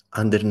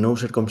 Under no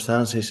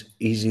circumstances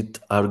is it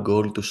our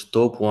goal to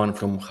stop one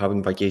from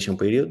having vacation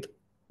period,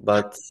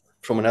 but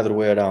from another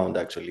way around,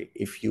 actually.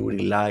 If you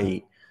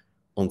rely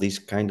on this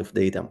kind of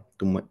data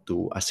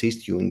to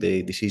assist you in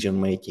the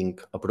decision-making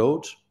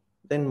approach,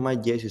 then my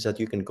guess is that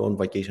you can go on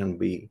vacation and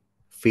be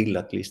feel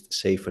at least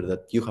safer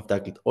that you have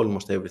tackled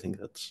almost everything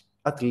that's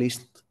at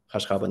least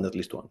has happened at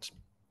least once.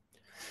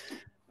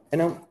 And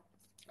now,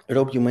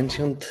 Rob, you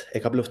mentioned a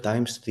couple of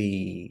times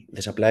the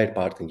supplier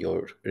part in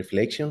your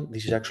reflection.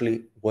 This is actually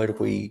where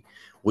we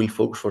will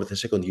focus for the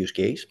second use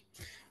case.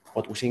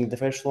 What we see in the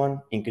first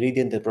one,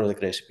 ingredient and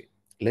product recipe.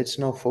 Let's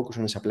now focus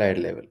on a supplier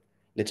level.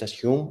 Let's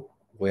assume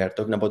we are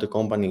talking about a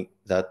company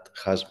that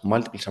has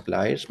multiple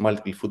suppliers,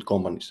 multiple food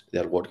companies they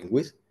are working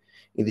with.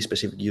 In this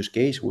specific use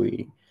case,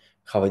 we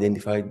have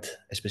identified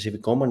a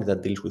specific company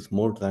that deals with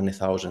more than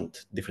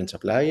 1,000 different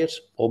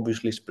suppliers,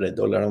 obviously spread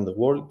all around the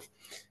world.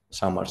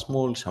 Some are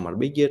small, some are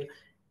bigger.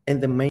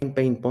 And the main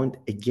pain point,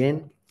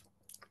 again,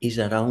 is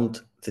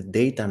around the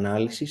data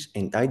analysis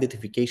and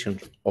identification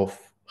of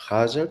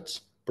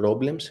hazards,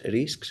 problems,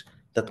 risks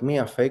that may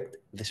affect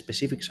the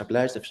specific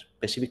suppliers, the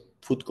specific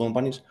food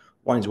companies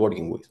one is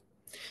working with.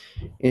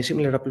 In a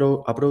similar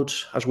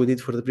approach as we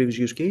did for the previous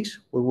use case,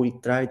 we will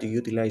try to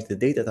utilize the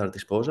data at our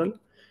disposal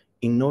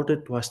in order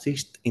to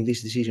assist in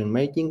this decision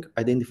making,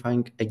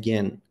 identifying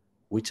again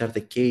which are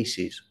the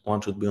cases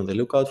one should be on the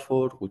lookout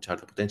for, which are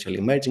the potential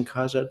emerging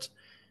hazards,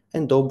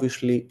 and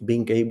obviously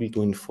being able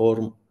to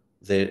inform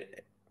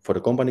for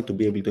a company to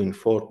be able to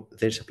inform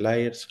their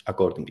suppliers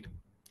accordingly.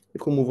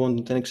 If we move on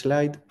to the next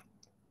slide,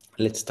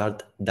 let's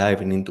start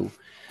diving into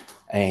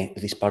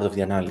this part of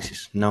the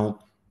analysis. Now,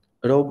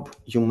 Rob,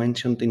 you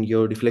mentioned in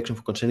your reflection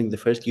concerning the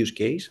first use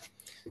case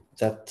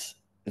that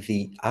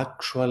the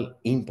actual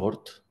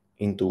import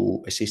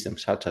into a system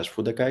such as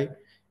FOODAKAI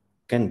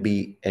can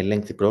be a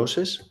lengthy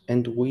process,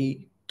 and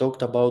we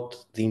talked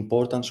about the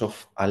importance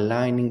of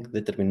aligning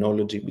the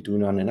terminology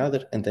between one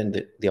another, and then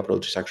the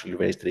approach is actually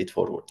very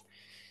straightforward.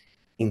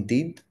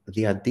 Indeed,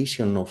 the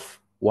addition of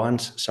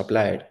one's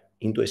supplier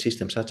into a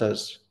system such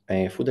as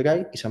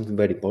FOODAKAI is something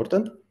very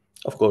important.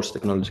 Of course,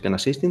 technology can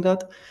assist in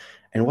that.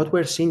 And what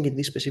we're seeing in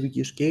this specific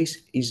use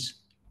case is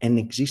an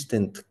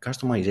existent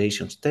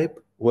customization step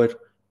where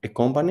a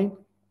company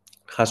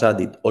has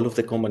added all of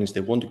the companies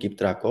they want to keep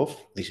track of.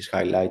 This is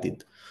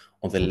highlighted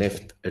on the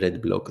left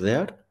red block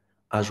there,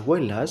 as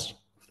well as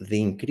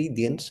the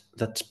ingredients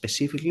that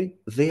specifically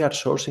they are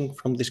sourcing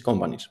from these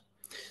companies,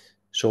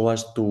 so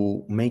as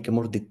to make a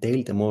more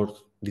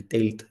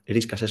detailed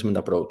risk assessment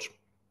approach.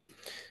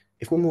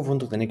 If we move on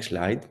to the next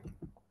slide,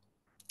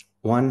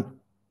 one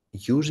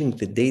using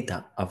the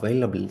data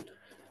available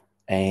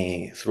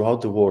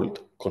throughout the world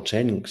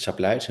concerning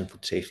suppliers and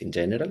food safety in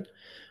general,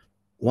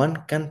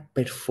 one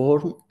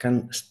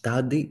can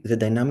study the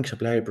dynamic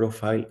supplier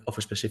profile of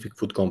a specific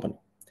food company.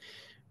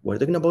 We're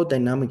talking about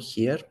dynamic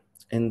here,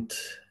 and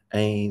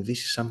this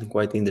is something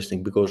quite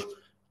interesting because,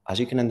 as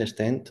you can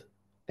understand,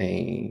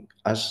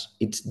 as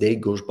each day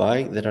goes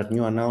by, there are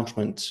new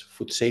announcements,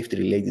 food safety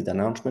related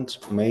announcements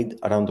made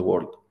around the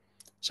world.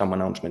 Some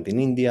announcement in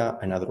India,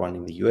 another one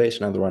in the US,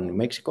 another one in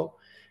Mexico.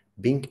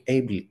 Being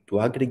able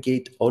to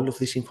aggregate all of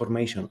this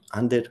information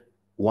under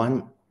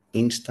one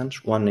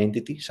instance, one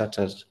entity, such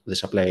as the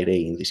supplier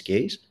A in this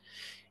case,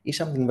 is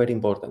something very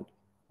important.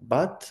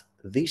 But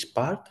this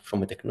part,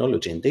 from a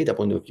technology and data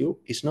point of view,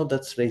 is not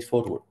that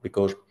straightforward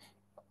because,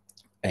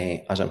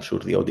 as I'm sure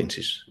the audience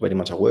is very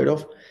much aware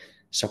of,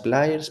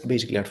 suppliers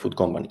basically are food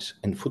companies,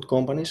 and food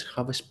companies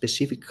have a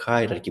specific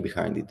hierarchy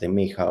behind it. They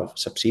may have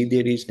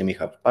subsidiaries, they may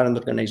have parent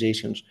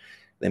organizations,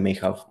 they may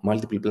have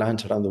multiple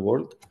plants around the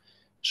world.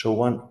 So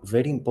one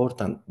very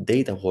important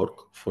data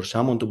work for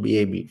someone to be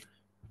able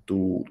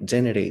to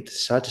generate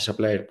such a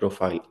supplier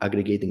profile,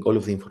 aggregating all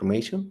of the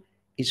information,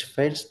 is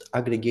first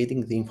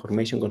aggregating the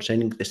information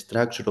concerning the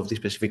structure of the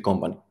specific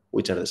company,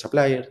 which are the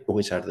suppliers,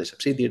 which are the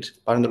subsidiaries,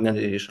 parent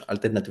organizations,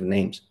 alternative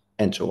names,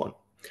 and so on.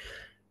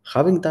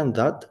 Having done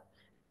that,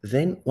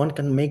 then one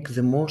can make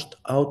the most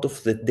out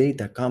of the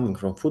data coming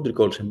from food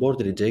recalls and board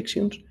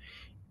rejections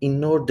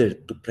in order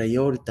to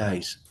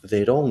prioritize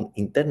their own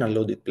internal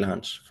audit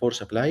plans for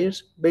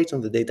suppliers based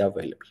on the data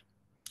available.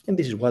 And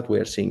this is what we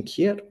are seeing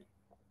here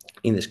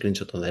in the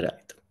screenshot on the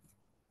right.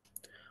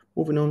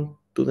 Moving on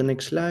to the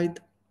next slide.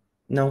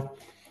 Now,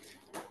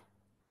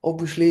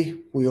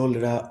 obviously, we all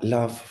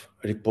love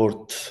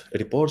reports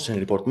and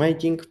report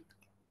making.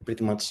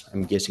 Pretty much,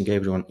 I'm guessing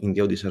everyone in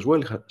the audience as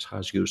well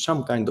has used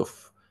some kind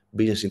of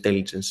business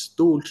intelligence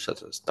tools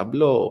such as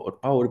Tableau or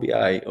Power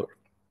BI or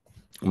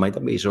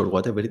Metabase or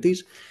whatever it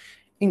is.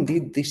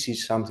 Indeed, this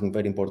is something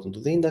very important to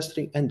the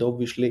industry, and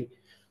obviously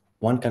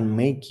one can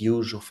make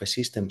use of a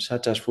system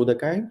such as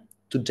FOODAKAI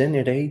to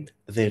generate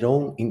their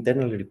own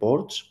internal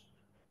reports,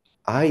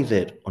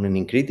 either on an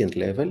ingredient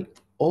level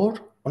or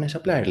on a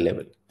supplier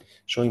level.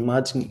 So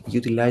imagine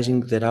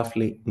utilizing the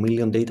roughly 1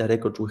 million data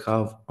records we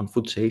have on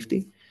food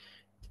safety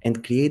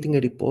and creating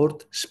a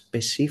report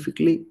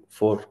specifically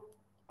for,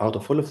 out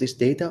of all of this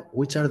data,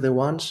 which are the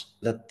ones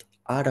that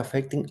are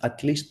affecting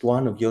at least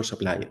one of your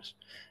suppliers.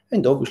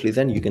 And obviously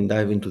then you can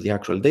dive into the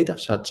actual data,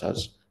 such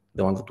as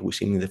the one that we've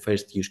seen in the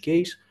first use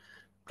case,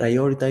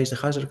 prioritize the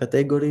hazard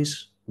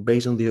categories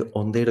based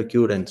on their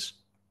occurrence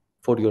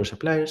for your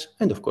suppliers,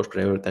 and of course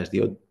prioritize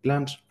the audit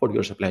plans for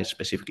your suppliers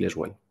specifically as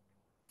well.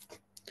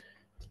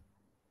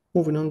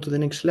 Moving on to the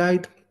next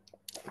slide.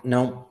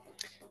 Now,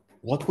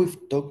 what we've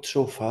talked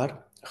so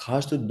far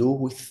has to do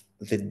with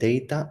the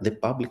data, the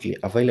publicly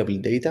available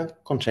data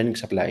concerning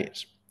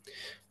suppliers.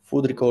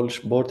 Food recalls,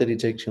 border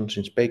rejections,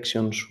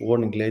 inspections,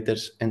 warning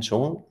letters, and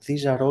so on.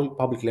 These are all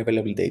publicly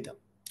available data,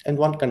 and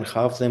one can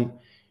have them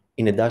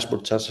in a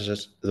dashboard such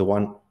as the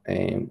one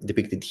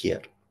depicted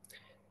here.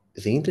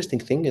 The interesting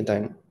thing, and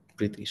I'm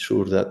pretty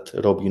sure that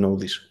Rob, you know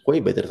this way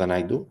better than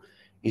I do,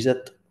 is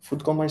that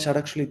food companies are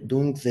actually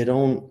doing their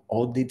own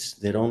audits,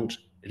 their own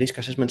risk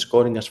assessment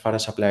scoring as far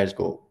as suppliers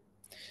go.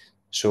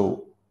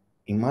 So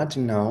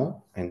imagine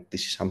now, and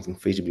this is something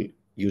feasible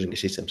using a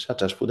system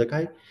such as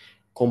FOODAKAI,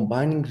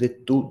 combining the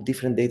two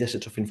different data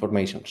sets of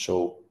information.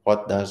 So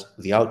what does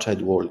the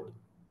outside world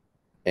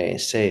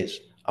says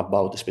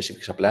about a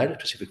specific supplier, a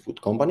specific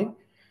food company,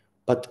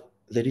 but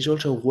there is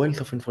also a wealth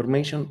of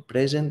information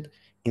present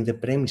in the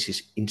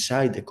premises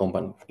inside the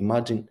company.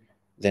 Imagine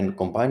then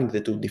combining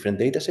the two different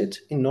data sets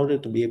in order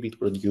to be able to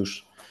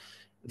produce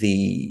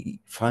the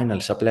final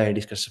supplier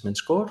risk assessment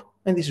score.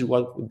 And this is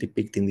what we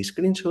depict in this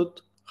screenshot.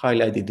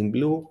 Highlighted in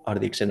blue are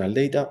the external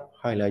data,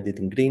 highlighted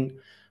in green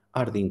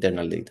are the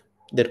internal data.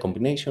 Their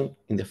combination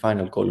in the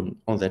final column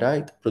on the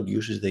right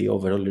produces the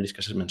overall risk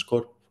assessment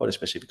score for a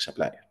specific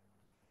supplier.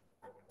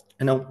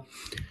 And now,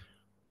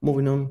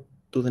 moving on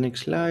to the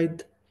next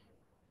slide.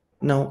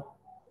 Now,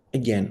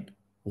 again,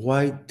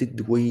 why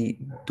did we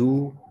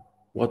do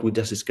what we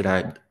just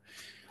described?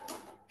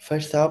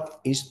 First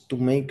up is to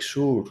make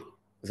sure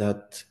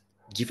that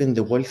given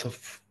the wealth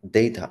of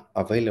data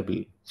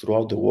available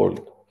throughout the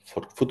world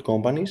for food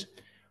companies,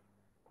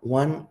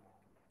 one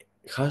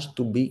has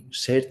to be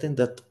certain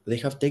that they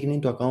have taken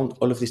into account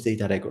all of these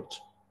data records.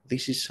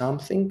 This is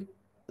something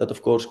that,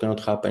 of course, cannot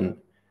happen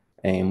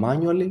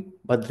manually,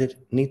 but there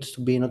needs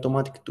to be an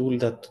automatic tool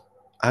that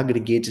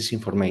aggregates this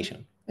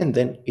information. And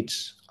then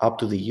it's up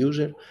to the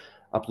user,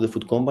 up to the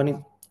food company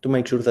to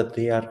make sure that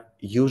they are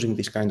using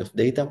this kind of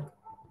data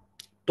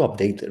to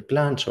update their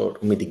plans or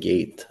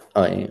mitigate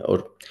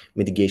or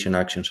mitigation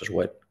actions as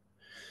well.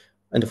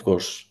 And of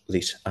course,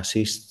 this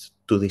assists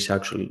to this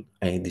actual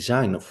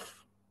design of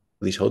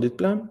this audit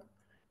plan.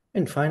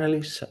 And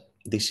finally,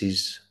 this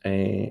is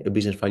a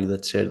business value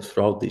that's shared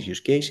throughout these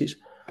use cases.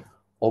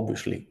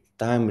 Obviously,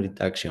 time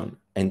reduction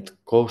and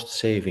cost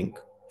saving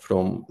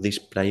from these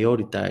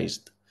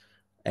prioritized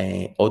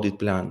audit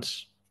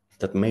plans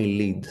that may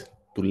lead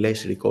to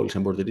less recalls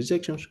and border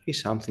rejections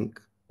is something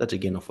that's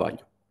again of value.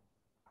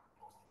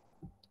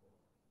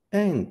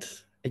 And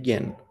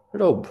again,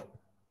 Rob,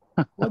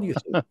 what do you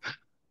think?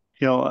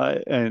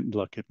 And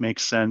look, it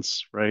makes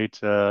sense, right?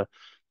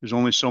 There's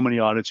only so many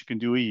audits you can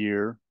do a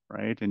year,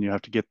 right? And you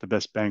have to get the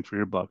best bang for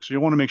your buck. So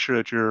you want to make sure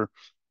that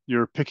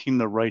you're picking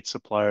the right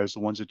suppliers, the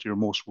ones that you're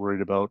most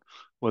worried about,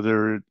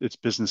 whether it's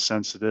business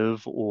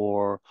sensitive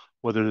or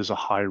whether there's a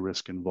high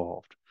risk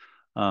involved.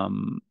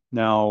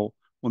 Now,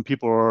 when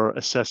people are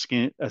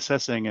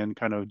assessing and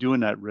kind of doing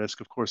that risk,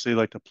 of course, they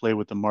like to play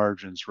with the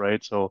margins,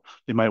 right? So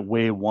they might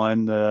weigh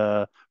one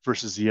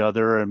versus the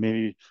other, and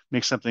maybe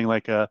make something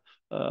like a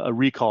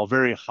recall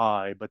very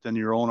high, but then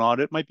your own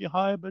audit might be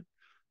high, but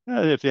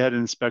if they had an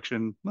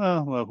inspection,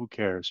 well, who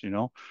cares, you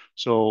know?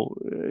 So,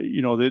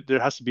 there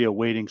has to be a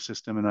weighting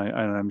system, and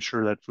I'm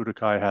sure that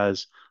FOODAKAI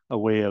has a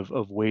way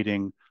of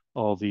weighting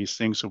all these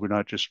things, so we're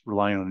not just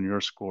relying on your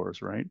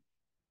scores, right?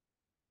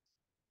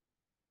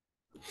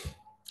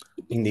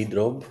 Indeed,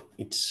 Rob,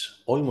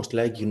 it's almost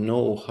like you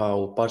know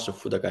how parts of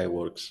FOODAKAI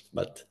works,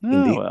 but Oh,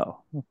 indeed,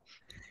 well,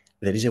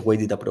 there is a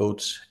weighted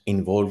approach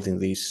involved in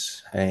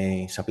this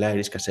supply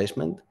risk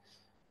assessment.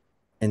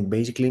 And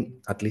basically,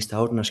 at least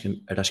our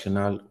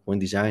rationale when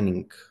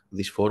designing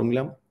this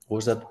formula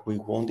was that we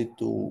wanted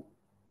to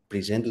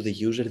present to the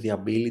user the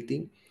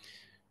ability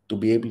to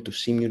be able to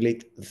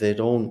simulate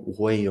their own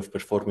way of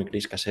performing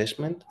risk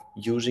assessment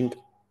using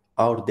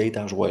our data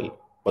as well.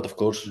 But of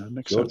course, that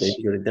makes your data, sense.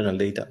 your internal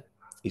data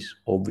is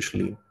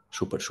obviously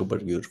super, super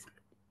useful.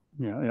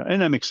 Yeah,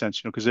 and that makes sense,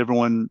 because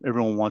everyone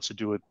wants to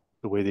do it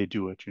the way they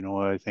do it.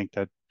 I think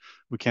that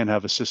we can't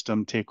have a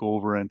system take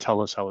over and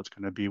tell us how it's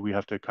going to be. We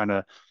have to kind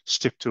of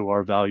stick to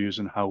our values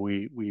and how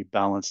we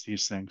balance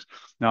these things.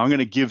 Now, I'm going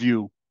to give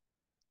you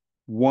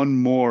one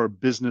more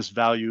business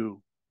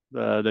value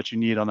that you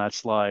need on that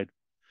slide,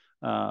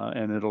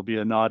 and it'll be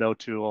a nod out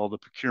to all the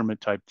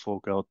procurement type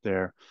folk out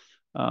there.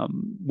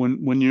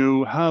 When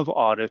you have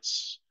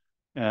audits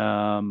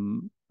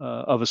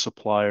of a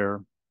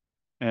supplier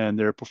and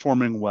they're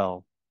performing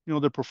well.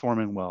 They're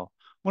performing well.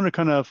 When they're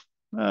kind of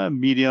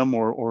medium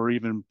or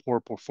even poor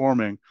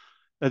performing,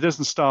 that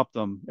doesn't stop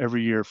them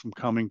every year from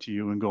coming to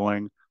you and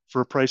going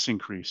for a price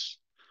increase.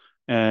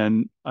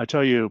 And I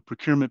tell you,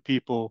 procurement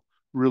people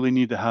really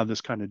need to have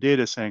this kind of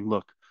data saying,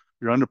 look,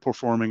 you're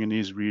underperforming in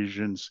these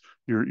regions.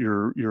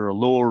 You're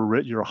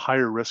a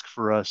higher risk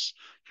for us.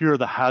 Here are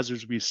the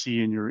hazards we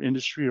see in your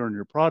industry or in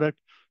your product.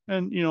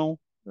 And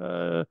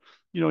uh,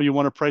 you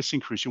want a price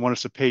increase. You want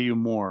us to pay you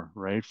more,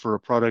 right, for a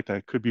product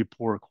that could be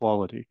poor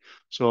quality.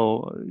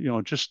 So,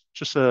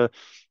 just a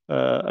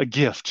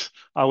gift.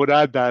 I would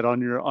add that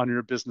on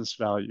your business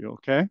value.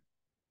 Okay.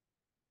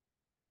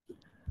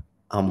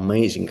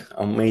 Amazing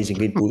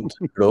input,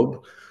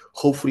 Rob.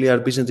 Hopefully our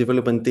business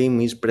development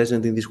team is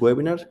present in this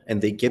webinar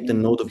and they kept a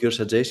note of your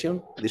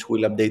suggestion. This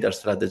will update our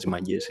strategy, my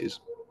guess is.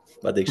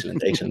 But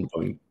excellent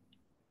point.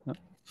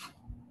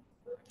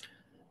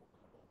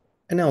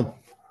 And now,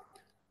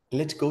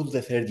 let's go to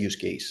the third use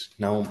case.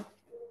 Now,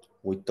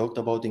 we talked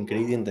about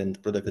ingredient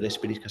and product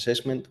recipe risk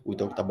assessment. We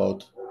talked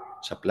about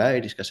supplier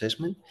risk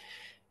assessment.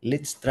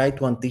 Let's try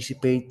to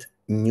anticipate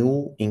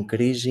new,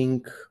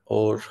 increasing,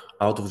 or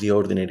out of the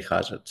ordinary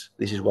hazards.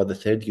 This is what the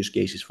third use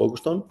case is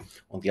focused on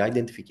the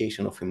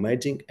identification of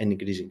emerging and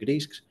increasing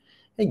risks.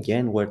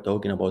 Again, we're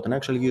talking about an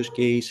actual use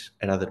case.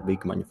 Another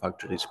big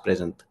manufacturer is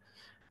present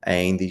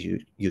in this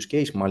use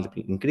case,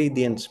 multiple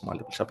ingredients,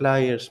 multiple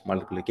suppliers,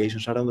 multiple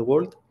locations around the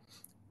world.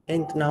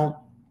 And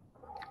now,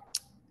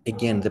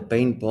 again, the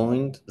pain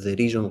point, the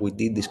reason we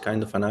did this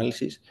kind of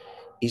analysis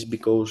is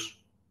because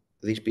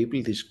these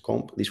people,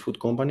 this food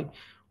company,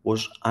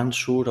 was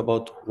unsure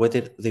about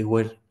whether they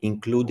were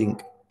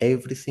including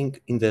everything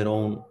in their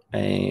own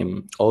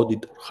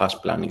audit or HAS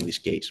plan in this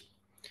case.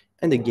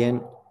 And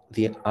again,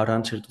 our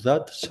answer to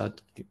that,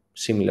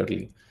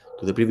 similarly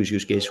to the previous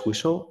use case we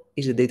saw,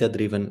 is a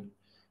data-driven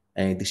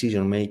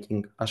decision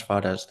making as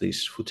far as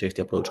this food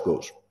safety approach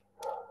goes.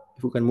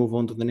 If we can move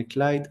on to the next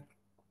slide,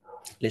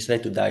 let's try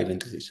to dive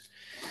into this.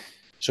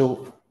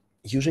 So,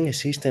 using a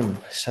system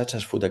such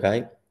as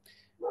FOODAKAI,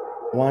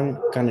 one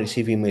can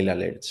receive email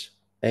alerts.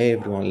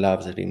 Everyone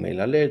loves their email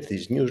alerts,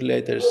 these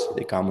newsletters.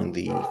 They come in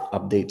the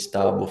updates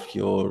tab of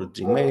your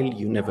Gmail.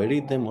 You never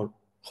read them, or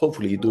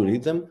hopefully you do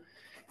read them.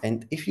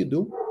 And if you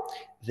do,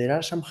 there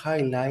are some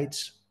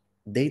highlights,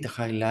 data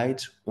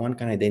highlights one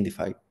can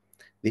identify.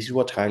 This is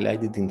what's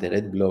highlighted in the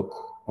red block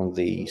on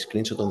the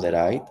screenshot on the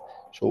right.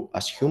 So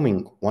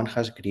assuming one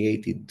has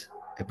created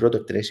a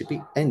product recipe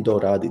and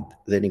or added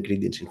their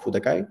ingredients in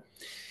FOODAKAI,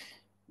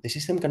 the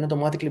system can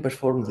automatically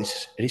perform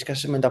this risk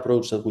assessment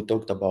approach that we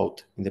talked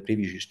about in the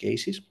previous use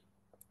cases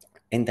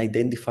and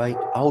identify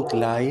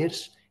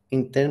outliers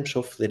in terms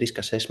of the risk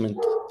assessment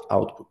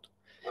output.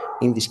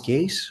 In this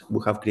case, we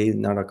have created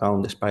in our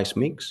account a spice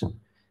mix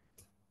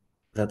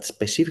that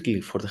specifically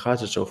for the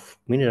hazards of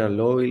mineral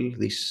oil,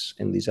 this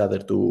and these other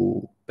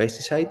two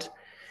pesticides,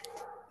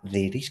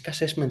 the risk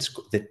assessment,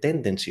 the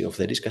tendency of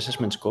the risk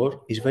assessment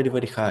score is very,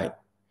 very high.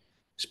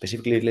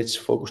 Specifically, let's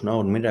focus now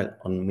on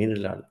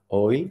mineral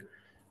oil.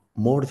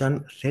 More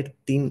than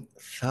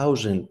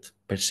 13,000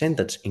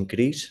 percentage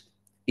increase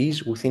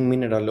is within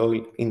mineral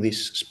oil in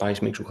this spice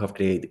mix we have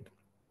created.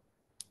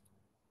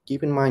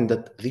 Keep in mind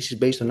that this is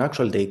based on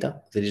actual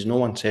data. There is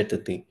no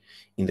uncertainty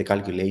in the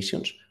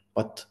calculations,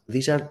 but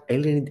these are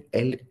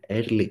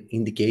early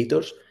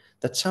indicators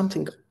that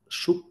something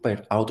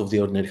super out of the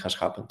ordinary has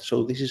happened.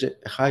 So this is a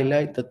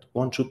highlight that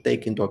one should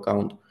take into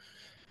account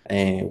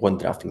when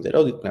drafting their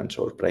audit plans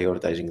or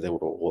prioritizing their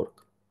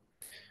work.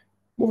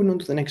 Moving on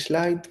to the next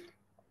slide.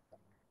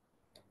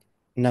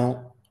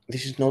 Now,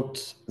 this is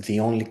not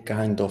the only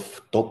kind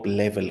of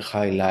top-level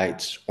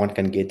highlights one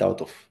can get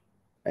out of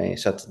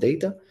such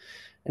data.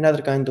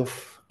 Another kind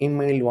of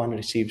email one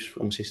receives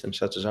from systems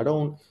such as our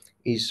own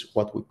is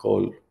what we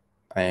call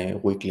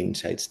weekly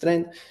insights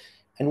trend.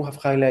 And we have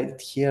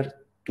highlighted here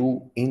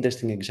two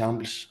interesting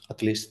examples,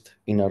 at least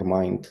in our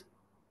mind,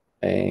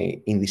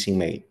 in this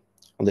email.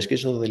 On the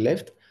screenshot on the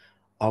left,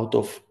 out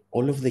of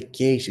all of the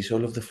cases,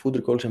 all of the food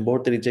recalls and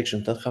border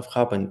rejections that have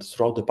happened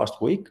throughout the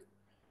past week,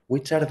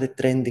 which are the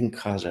trending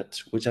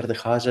hazards, which are the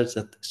hazards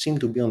that seem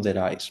to be on the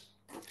rise.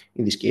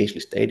 In this case,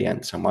 listeria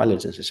and some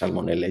allergens and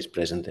salmonella is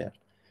present there.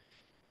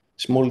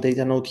 Small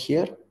data note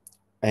here,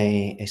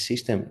 a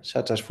system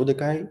such as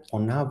FOODAKAI,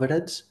 on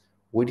average,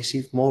 we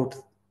receive more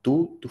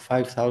 2,000 to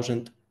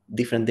 5,000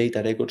 different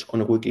data records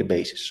on a weekly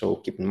basis. So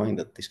keep in mind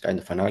that this kind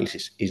of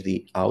analysis is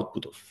the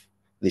output of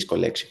this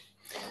collection.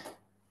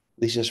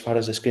 This is as far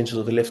as the screenshot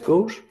of the left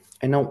goes.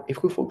 And now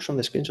if we focus on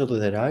the screenshot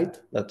of the right,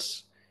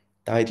 that's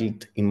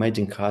titled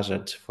Emerging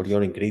Hazards for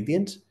your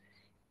ingredients.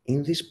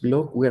 In this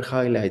block, we are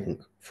highlighting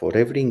for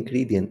every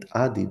ingredient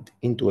added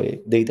into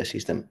a data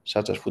system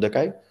such as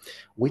FOODAKAI,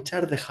 which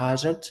are the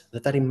hazards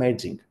that are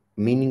emerging,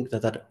 meaning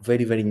that are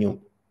very, very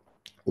new.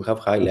 We have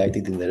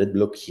highlighted in the red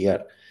block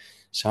here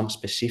some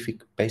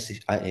specific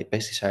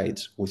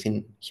pesticides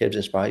within herbs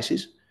and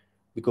spices,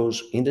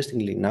 because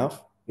interestingly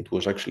enough, it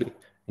was actually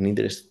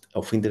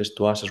of interest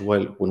to us as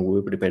well when we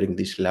were preparing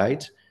these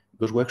slides,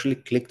 because we actually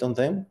clicked on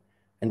them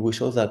and we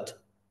saw that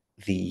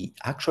the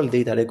actual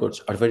data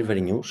records are very,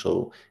 very new.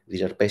 So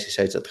these are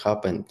pesticides that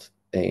happened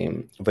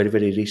very,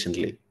 very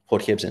recently for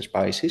herbs and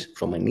spices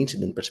from an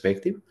incident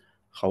perspective.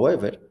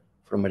 However,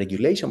 from a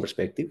regulation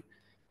perspective,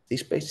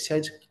 these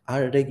pesticides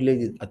are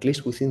regulated, at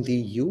least within the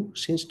EU,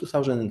 since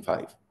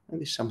 2005. And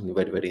this is something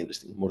very, very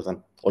interesting. More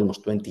than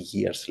almost 20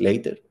 years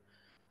later,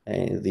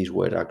 these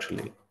were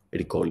actually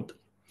recalled.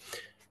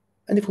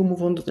 And if we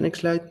move on to the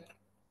next slide,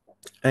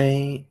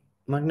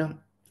 Magna.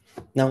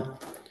 Now,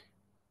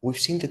 we've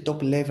seen the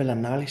top-level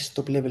analysis,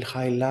 top-level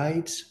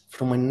highlights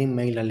from an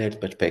email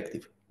alert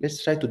perspective.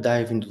 Let's try to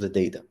dive into the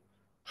data.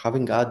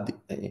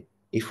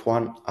 If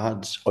one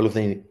adds all of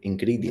the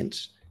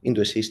ingredients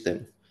into a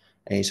system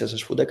such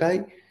as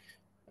FOODAKAI.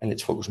 And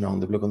let's focus now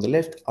on the block on the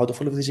left. Out of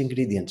all of these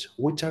ingredients,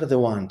 which are the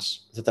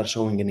ones that are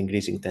showing an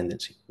increasing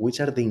tendency? Which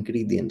are the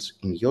ingredients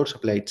in your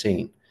supply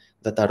chain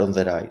that are on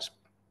the rise?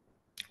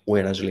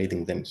 We're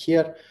isolating them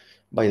here.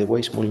 By the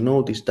way, small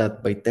note is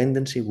that by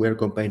tendency, we're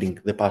comparing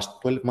the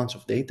past 12 months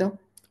of data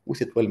with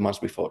the 12 months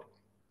before.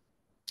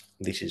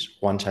 This is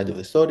one side of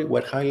the story.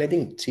 We're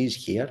highlighting cheese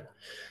here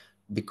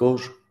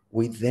because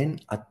we then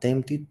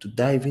attempted to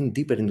dive in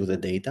deeper into the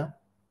data,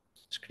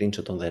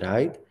 screenshot on the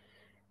right,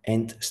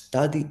 and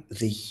study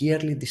the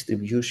yearly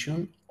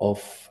distribution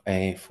of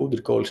food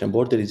recalls and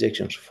border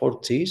rejections for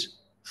cheese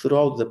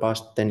throughout the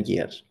past 10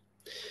 years.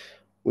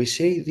 We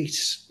say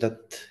this,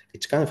 that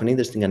it's kind of an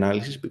interesting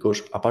analysis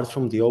because apart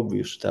from the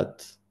obvious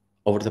that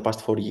over the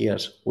past 4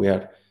 years we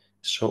are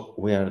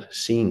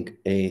seeing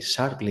a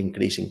sharply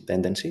increasing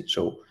tendency.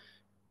 So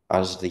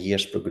as the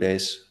years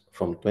progress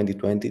from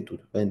 2020 to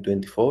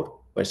 2024,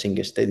 we're seeing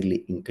a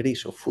steadily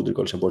increase of food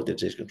recalls and border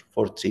rejections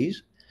for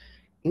cheese.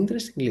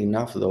 Interestingly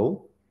enough,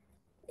 though,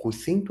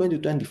 within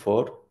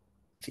 2024,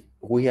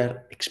 we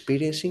are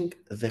experiencing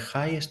the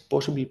highest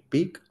possible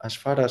peak as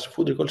far as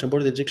food recalls and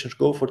border rejections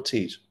go for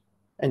cheese.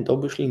 And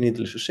obviously,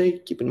 needless to say,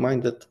 keep in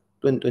mind that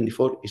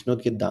 2024 is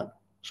not yet done.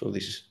 So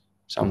this is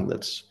something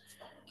that's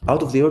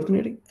out of the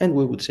ordinary, and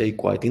we would say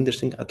quite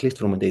interesting, at least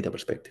from a data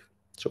perspective.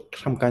 So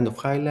some kind of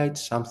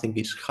highlights, something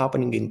is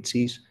happening in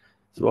cheese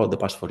throughout the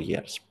past 4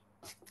 years.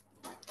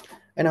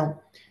 And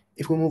now,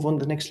 if we move on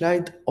to the next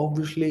slide,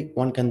 obviously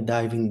one can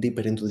dive in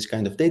deeper into this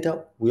kind of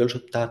data. We also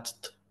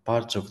touched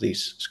parts of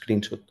this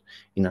screenshot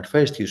in our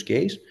first use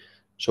case.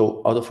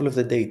 So out of all of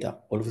the data,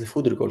 all of the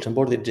food recalls and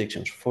border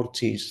rejections for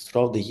cheese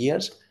throughout the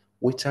years,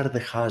 which are the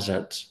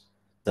hazards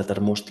that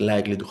are most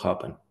likely to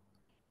happen?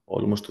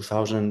 Almost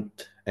 2,000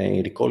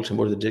 recalls and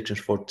border rejections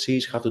for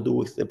cheese have to do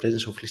with the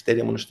presence of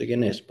Listeria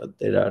monocytogenes, but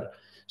there are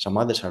some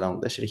others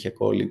around, Escherichia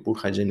coli, poor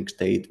hygienic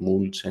state,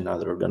 molds, and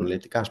other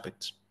organoleptic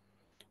aspects.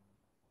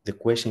 The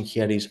question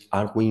here is,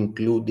 are we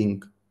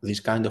including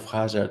this kind of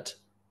hazards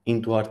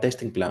into our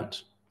testing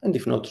plans? And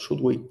if not, should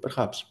we?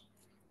 Perhaps.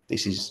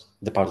 This is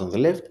the part on the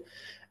left.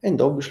 And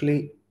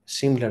obviously,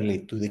 similarly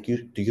to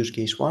use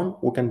case one,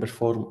 we can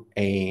perform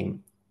a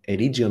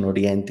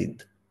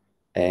region-oriented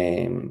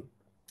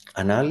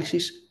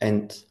analysis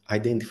and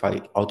identify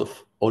out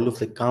of all of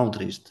the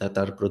countries that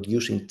are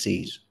producing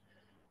cheese,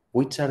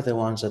 which are the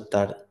ones that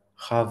are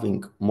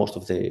having most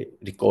of the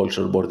recalls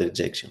or border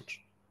rejections.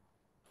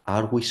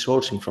 Are we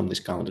sourcing from these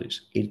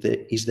countries?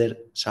 Is there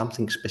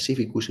something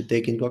specific we should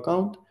take into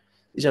account?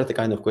 These are the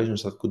kind of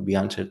questions that could be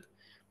answered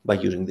by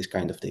using this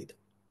kind of data.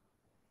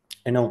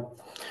 And now,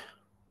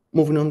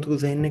 moving on to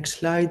the next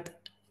slide.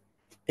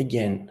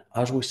 Again,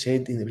 as we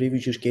said in the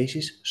previous use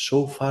cases,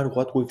 so far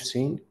what we've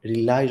seen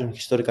relies on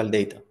historical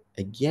data.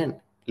 Again,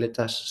 let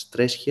us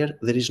stress here,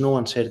 there is no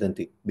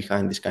uncertainty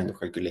behind this kind of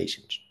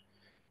calculations.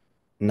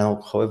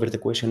 Now, however, the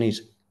question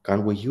is,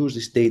 can we use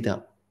this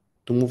data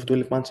to move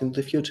 12 months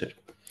into the future?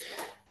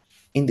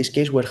 In this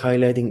case, we're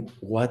highlighting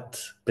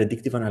what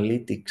predictive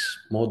analytics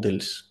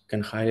models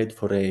can highlight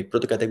for a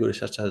product category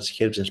such as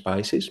herbs and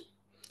spices.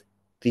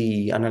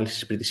 The analysis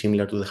is pretty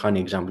similar to the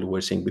honey example we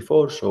were seeing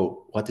before.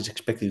 So what is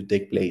expected to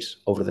take place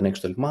over the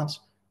next 12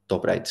 months?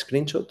 Top right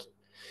screenshot.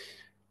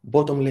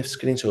 Bottom left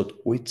screenshot,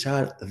 which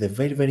are the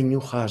very, very new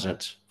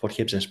hazards for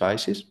herbs and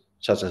spices,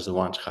 such as the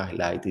ones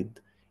highlighted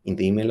in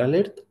the email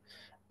alert.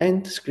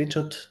 And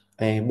screenshot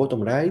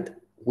bottom right,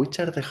 which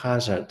are the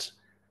hazards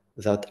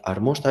that our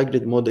most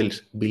accurate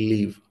models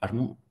believe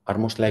are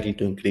most likely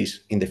to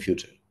increase in the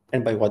future,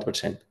 and by what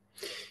percent.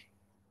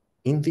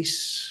 In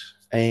this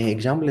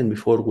example, and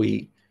before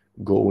we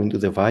go into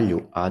the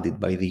value added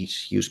by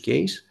this use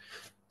case,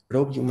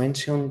 Rob, you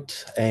mentioned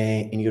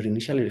in your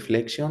initial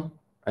reflection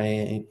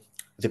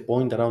the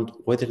point around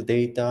weather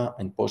data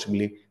and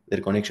possibly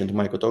their connection to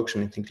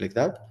mycotoxin and things like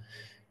that.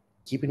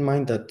 Keep in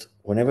mind that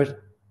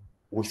whenever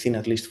within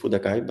at least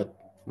FOODAKAI, but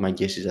my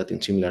guess is that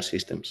in similar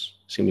systems,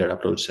 similar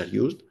approaches are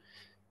used,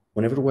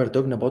 whenever we're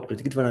talking about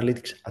predictive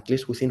analytics, at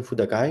least within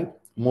FOODAKAI,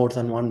 more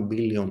than 1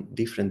 billion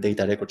different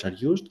data records are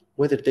used.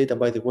 Weather data,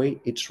 by the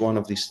way, it's one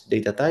of these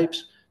data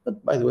types,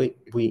 but by the way,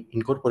 we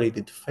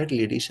incorporated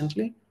fairly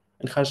recently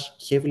and has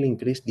heavily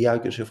increased the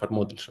accuracy of our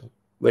model. So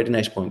very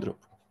nice point, Rob.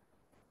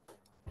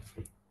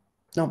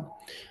 Now,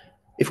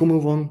 if we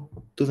move on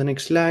to the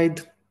next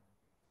slide,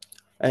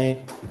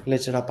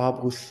 let's wrap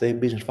up with the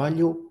business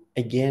value.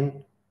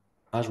 Again,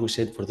 as we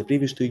said for the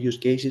previous two use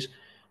cases,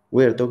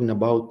 we are talking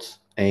about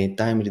a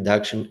time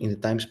reduction in the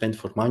time spent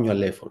for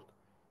manual effort.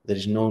 There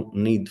is no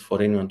need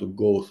for anyone to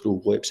go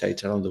through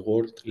websites around the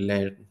world,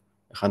 learn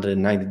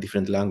 190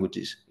 different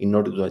languages in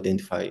order to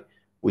identify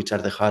which are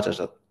the hazards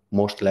that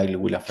most likely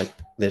will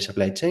affect their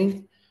supply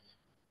chain.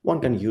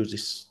 One can use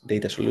this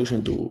data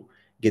solution to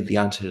get the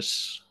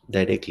answers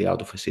directly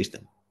out of a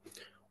system.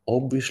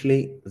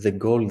 Obviously, the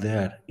goal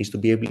there is to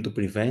be able to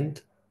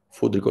prevent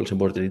food recalls and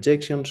border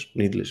rejections.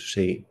 Needless to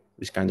say,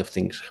 these kind of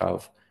things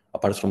have,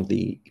 apart from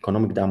the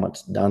economic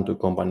damage done to a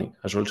company,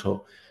 is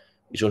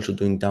also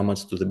doing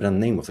damage to the brand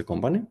name of the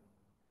company.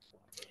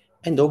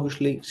 And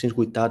obviously, since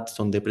we touched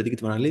on the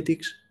predictive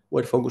analytics,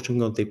 we're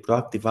focusing on the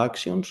proactive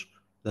actions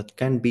that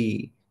can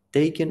be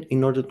taken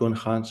in order to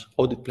enhance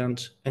audit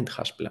plans and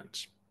hash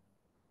plans.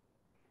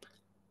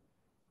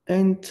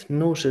 And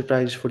no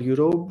surprise for you,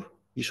 Rob.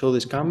 You saw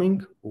this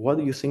coming. What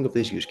do you think of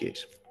this use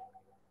case?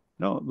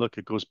 No, look,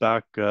 it goes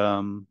back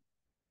to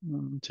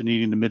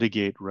needing to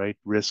mitigate, right,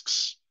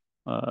 risks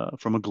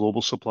from a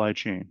global supply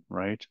chain,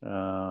 right?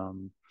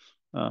 You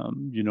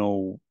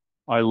know,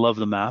 I love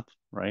the map,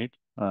 right?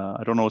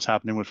 I don't know what's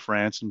happening with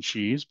France and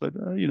cheese, but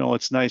you know,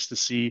 it's nice to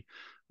see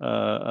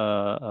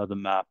the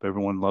map.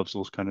 Everyone loves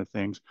those kind of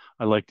things.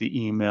 I like the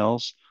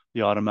emails,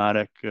 the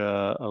automatic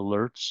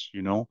alerts,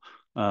 you know,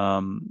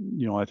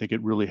 I think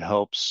it really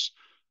helps,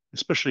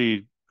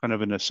 especially kind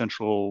of in a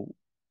central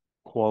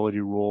quality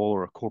role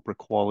or a corporate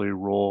quality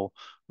role,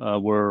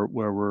 where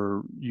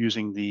we're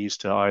using these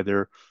to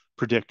either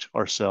predict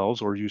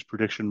ourselves or use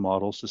prediction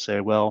models to say,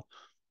 well,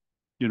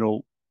 you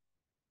know,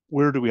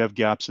 where do we have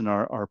gaps in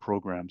our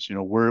programs? You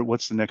know,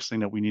 what's the next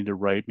thing that we need to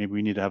write? Maybe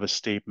we need to have a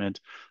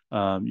statement.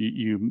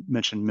 You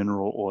mentioned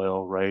mineral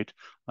oil, right?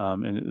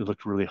 And it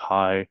looked really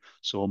high.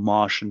 So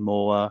MOSH and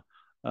MOA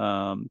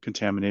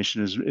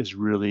contamination is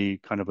really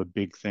kind of a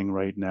big thing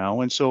right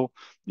now. And so,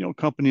 you know,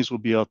 companies will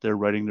be out there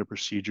writing their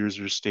procedures,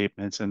 their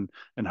statements, and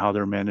how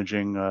they're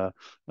managing,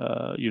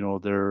 you know,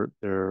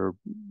 their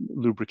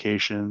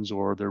lubrications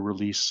or their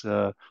release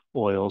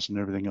oils and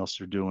everything else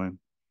they're doing.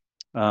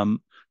 Now,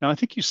 I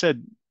think you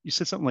said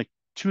something like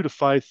 2 to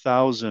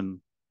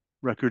 5,000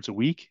 records a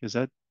week. Is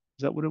that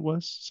what it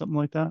was? Something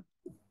like that.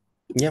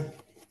 Yeah,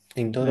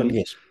 in total, And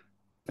yes.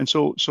 and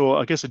so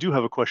I guess I do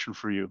have a question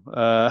for you.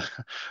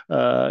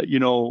 You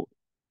know,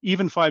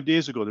 even 5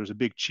 days ago, there's a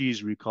big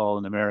cheese recall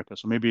in America.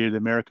 So maybe the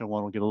American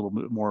one will get a little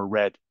bit more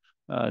red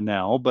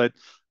now. But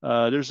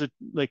there's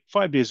like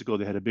 5 days ago,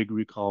 they had a big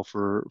recall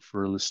for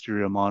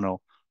Listeria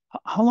mono.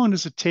 How long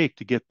does it take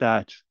to get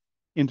that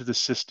into the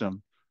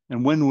system?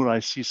 And when would I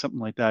see something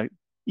like that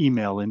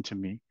email into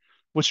me?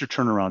 What's your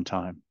turnaround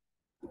time?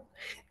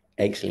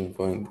 Excellent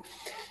point.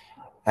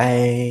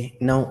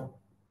 Now,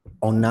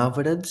 on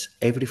average,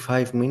 every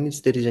 5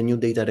 minutes, there is a new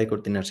data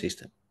record in our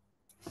system.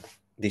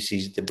 This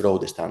is the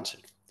broadest answer.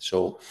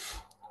 So,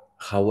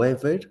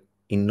 however,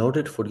 in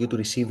order for you to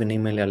receive an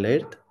email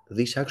alert,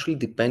 this actually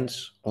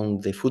depends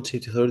on the food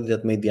safety authority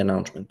that made the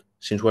announcement.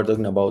 Since we're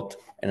talking about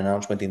an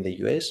announcement in the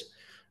US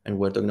and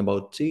we're talking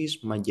about cheese,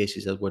 my guess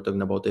is that we're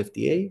talking about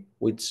FDA,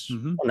 which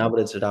Hmm. on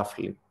average,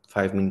 roughly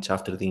 5 minutes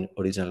after the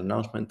original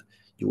announcement,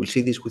 you will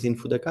see this within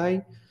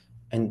FOODAKAI.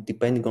 And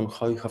depending on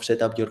how you have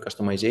set up your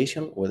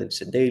customization, whether it's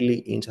a daily,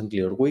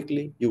 instantly, or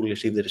weekly, you will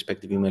receive the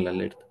respective email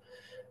alert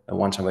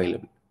once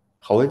available.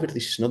 However,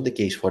 this is not the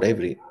case for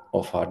every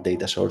of our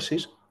data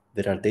sources.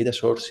 There are data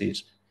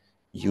sources,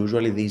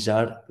 usually these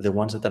are the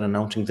ones that are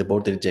announcing the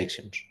border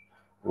rejections,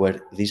 where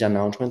these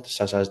announcements,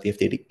 such as the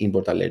FDA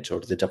import alerts or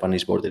the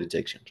Japanese border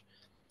rejections,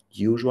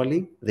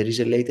 usually there is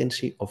a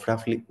latency of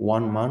roughly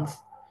 1 month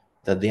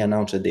that they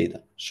announce the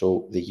data.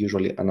 So they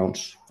usually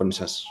announce, for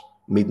instance,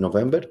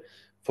 mid-November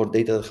for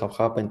data that have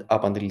happened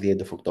up until the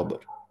end of October.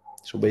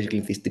 So basically,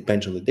 this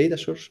depends on the data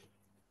source,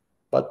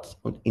 but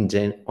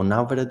on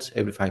average,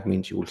 every 5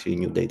 minutes you will see a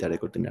new data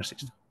record in our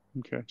system.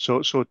 Okay.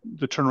 So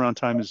the turnaround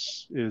time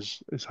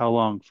is how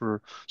long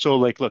for, so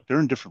like, look,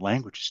 they're in different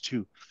languages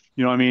too.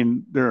 You know, I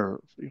mean, they're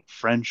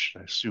French,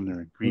 I assume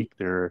they're in Greek,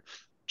 they're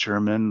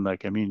German,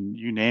 like, I mean,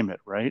 you name it,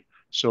 right?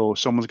 So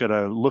someone's got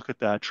to look at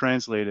that,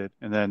 translate it,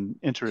 and then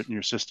enter it in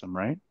your system,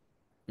 right?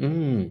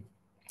 So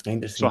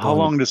Interesting how point.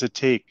 long does it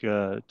take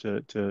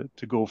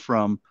to go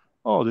from,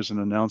 oh, there's an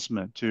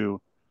announcement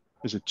to,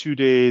 is it 2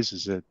 days?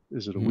 Is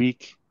it a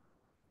week?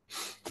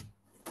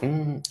 I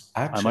might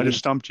have Actually,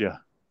 stumped you.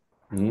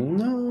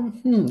 no,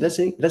 that's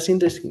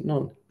interesting.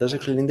 No, that's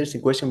actually an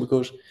interesting question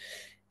because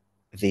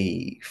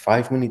the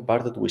 5 minute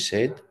part that we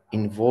said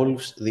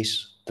involves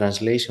this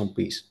translation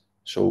piece.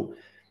 So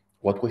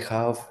what we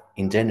have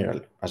in general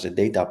as a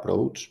data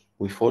approach,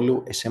 we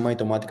follow a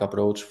semi-automatic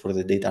approach for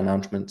the data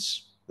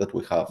announcements that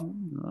we have.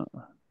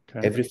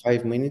 Okay. Every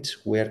 5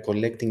 minutes, we are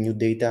collecting new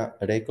data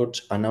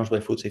records announced by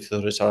food safety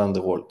authorities around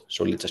the world.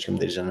 So let's assume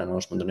there is an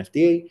announcement on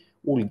FDA,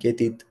 we'll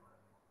get it,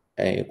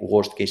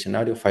 worst case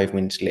scenario, 5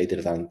 minutes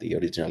later than they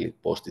originally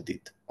posted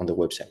it on the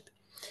website.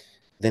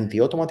 Then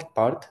the automatic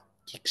part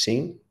kicks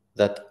in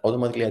that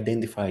automatically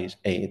identifies,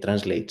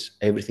 translates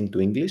everything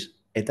to English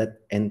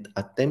and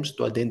attempts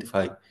to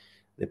identify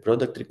the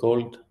product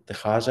recalled, the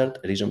hazard,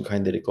 reason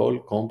behind the recall,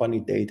 company,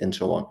 date, and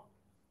so on.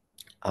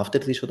 After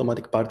this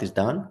automatic part is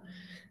done,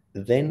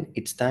 then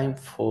it's time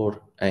for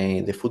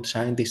the food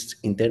scientists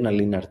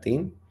internally in our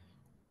team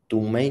to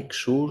make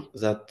sure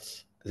that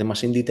the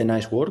machine did a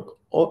nice work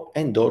or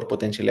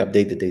potentially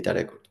update the data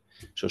record.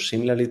 So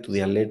similarly to the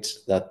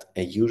alerts that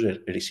a user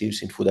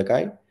receives in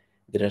FOODAKAI,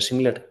 there are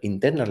similar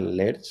internal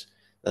alerts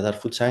that our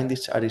food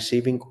scientists are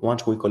receiving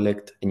once we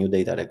collect a new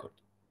data record.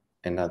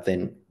 And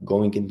then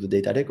going into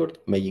the data record,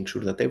 making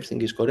sure that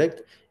everything is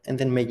correct, and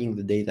then making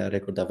the data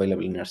record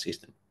available in our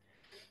system.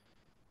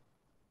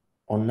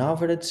 On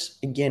average,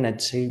 again,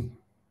 I'd say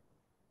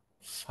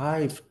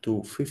 5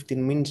 to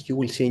 15 minutes, you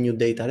will see a new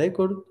data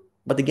record.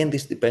 But again,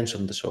 this depends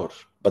on the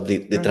source. But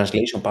the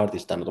translation part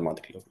is done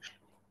automatically, obviously.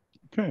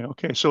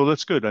 Okay. So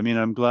that's good. I mean,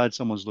 I'm glad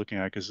someone's looking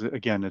at it because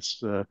again,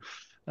 it's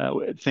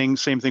same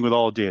thing with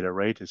all data,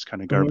 right? It's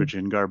kind of garbage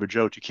in, garbage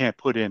out. You can't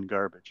put in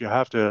garbage. You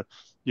have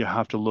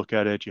to look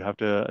at it. You have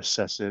to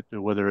assess it,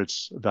 whether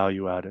it's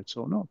value added.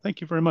 So no,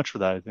 thank you very much for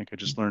that. I think I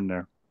just learned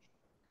there.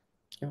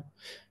 Yeah.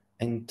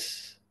 And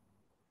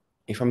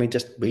if I may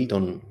just build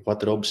on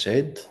what Rob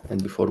said,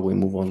 and before we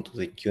move on to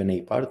the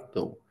Q&A part,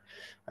 though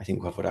I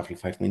think we have roughly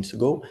 5 minutes to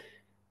go,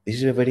 this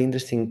is a very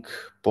interesting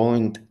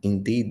point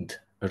indeed,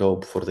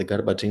 Rob, for the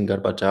garbage in,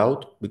 garbage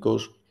out,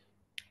 because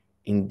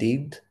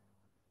indeed,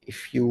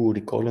 if you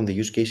recall on the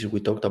use cases we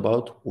talked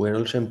about, we're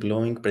also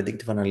employing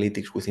predictive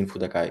analytics within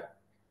FOODAKAI.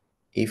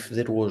 If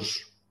there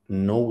was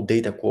no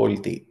data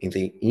quality in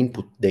the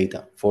input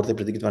data for the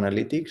predictive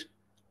analytics,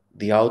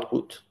 the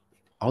output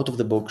out of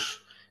the box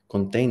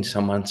contains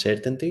some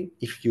uncertainty.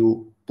 If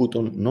you put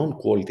on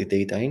non-quality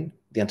data in,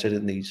 the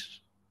uncertainty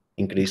is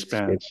increased.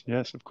 Expands.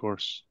 Yes, of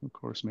course. Of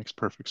course. Makes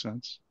perfect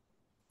sense.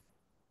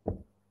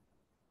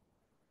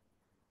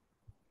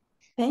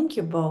 Thank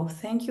you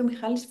both. Thank you,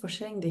 Mihalis, for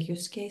sharing the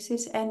use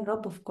cases, and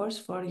Rob, of course,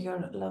 for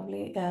your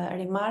lovely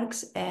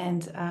remarks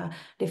and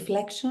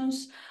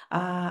reflections.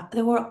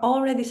 There were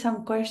already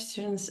some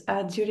questions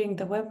during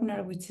the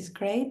webinar, which is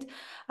great.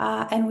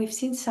 And we've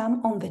seen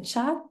some on the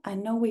chat. I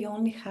know we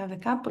only have a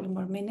couple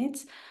more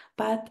minutes,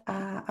 but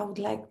I would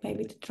like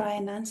maybe to try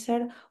and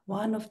answer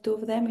one or two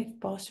of them if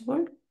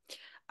possible.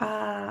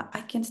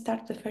 I can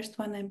start the first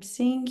one I'm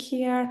seeing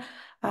here.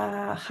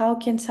 How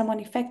can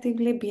someone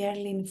effectively be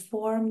early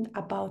informed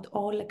about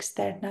all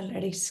external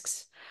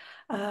risks?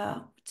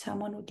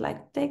 Someone would like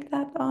to take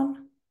that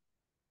on?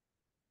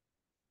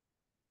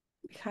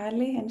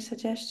 Mihaly, any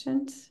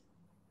suggestions?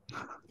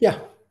 Yeah,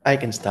 I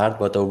can start,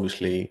 but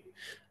obviously,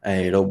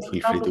 Rob, feel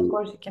free Rob, of to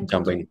course, you can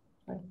jump in.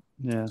 continue.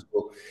 Yeah.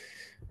 So,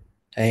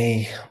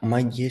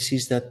 my guess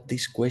is that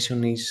this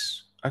question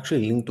is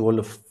actually linked to all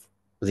of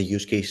the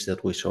use cases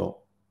that we saw.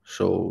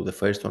 So the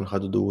first one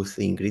had to do with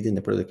the ingredient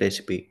and product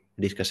recipe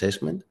risk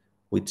assessment,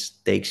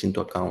 which takes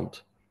into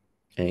account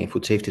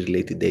food safety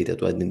related data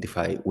to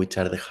identify which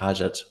are the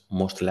hazards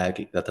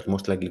that are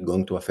most likely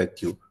going to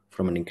affect you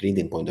from an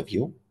ingredient point of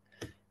view.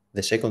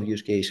 The second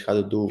use case had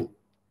to do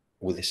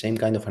with the same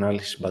kind of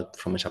analysis, but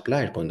from a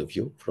supplier point of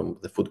view, from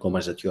the food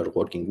commerce that you are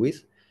working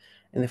with.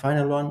 And the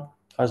final one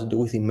has to do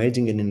with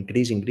emerging and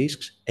increasing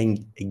risks,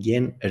 and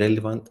again,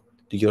 relevant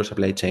to your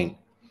supply chain.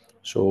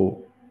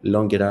 So,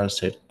 longer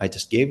answer, I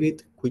just gave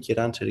it. Quicker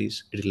answer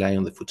is rely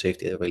on the food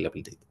safety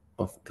availability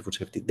of the food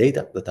safety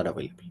data that are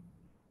available.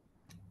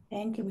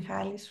 Thank you,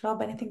 Mihalis.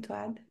 Rob, anything to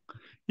add?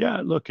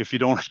 Yeah, look, if you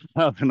don't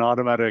have an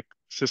automatic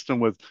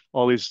system with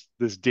all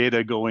this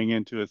data going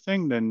into a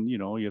thing, then you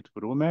have to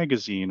go to a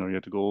magazine or you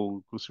have to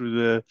go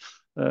through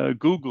the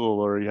Google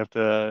or you have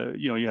to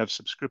you have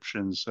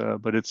subscriptions,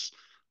 but it's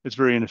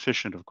very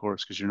inefficient, of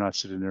course, because you're not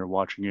sitting there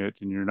watching it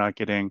and you're not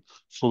getting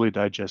fully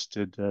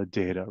digested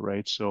data,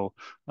 right? So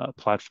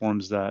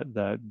platforms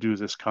that do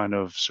this kind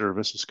of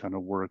service, this kind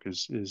of work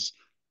is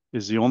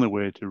the only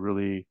way to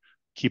really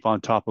keep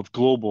on top of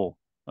global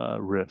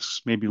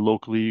risks. Maybe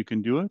locally you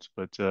can do it,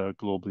 but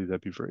globally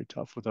that'd be very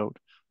tough without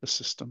a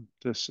system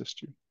to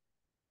assist you.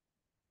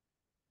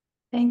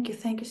 Thank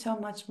you so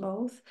much,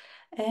 both.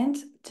 And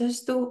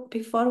just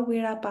before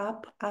we wrap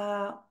up,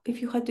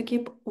 if you had to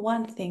keep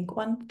one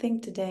thing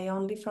today,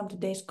 only from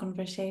today's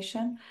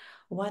conversation,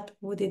 what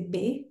would it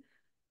be?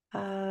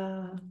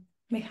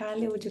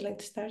 Mihaly, would you like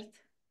to start?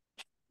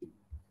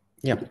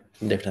 Yeah,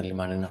 definitely,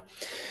 Marina.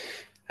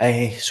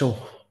 So,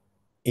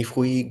 if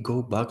we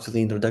go back to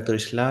the introductory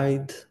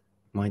slide,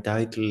 my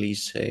title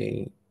is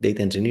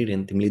Data Engineer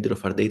and Team Leader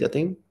of our data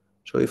team.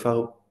 So, if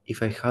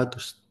I had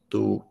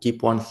to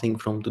keep one thing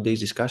from today's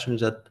discussion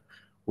is that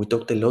we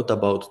talked a lot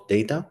about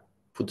data,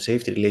 food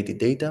safety related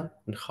data,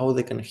 and how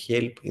they can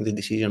help in the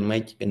decision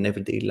making and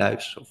everyday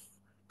lives of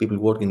people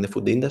working in the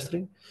food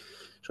industry.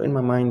 So, in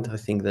my mind, I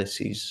think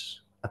this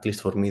is, at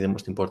least for me, the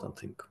most important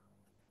thing.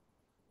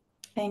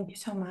 Thank you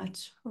so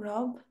much.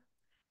 Rob?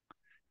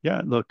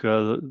 Yeah, look,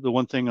 the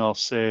one thing I'll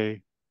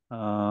say,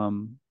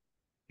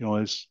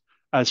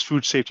 as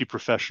food safety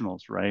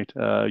professionals, right?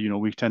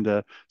 We tend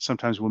to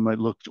sometimes we might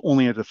look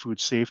only at the food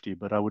safety,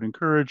 but I would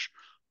encourage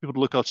people to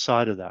look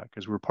outside of that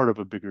because we're part of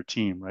a bigger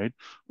team, right?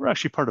 We're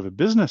actually part of a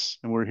business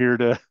and we're here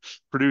to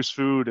produce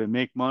food and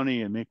make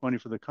money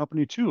for the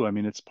company too. I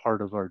mean, it's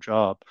part of our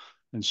job.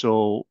 And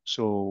so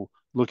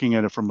looking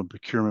at it from a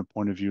procurement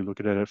point of view,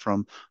 looking at it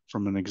from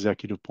an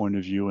executive point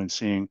of view and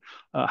seeing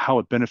how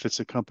it benefits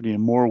the company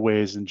in more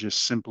ways than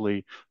just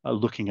simply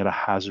looking at a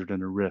hazard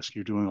and a risk.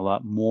 You're doing a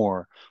lot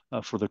more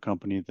for the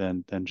company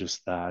than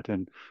just that.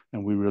 And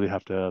we really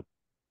have to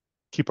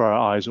keep our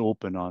eyes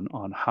open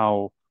on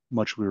how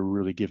much we're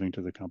really giving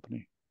to the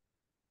company.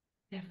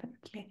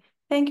 Definitely.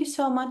 Thank you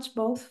so much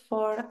both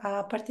for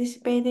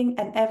participating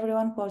and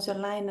everyone who was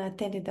online and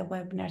attended the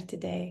webinar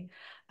today.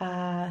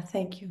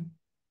 Thank you.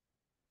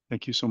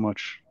 Thank you so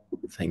much.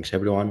 Thanks,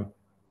 everyone.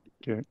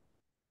 Okay.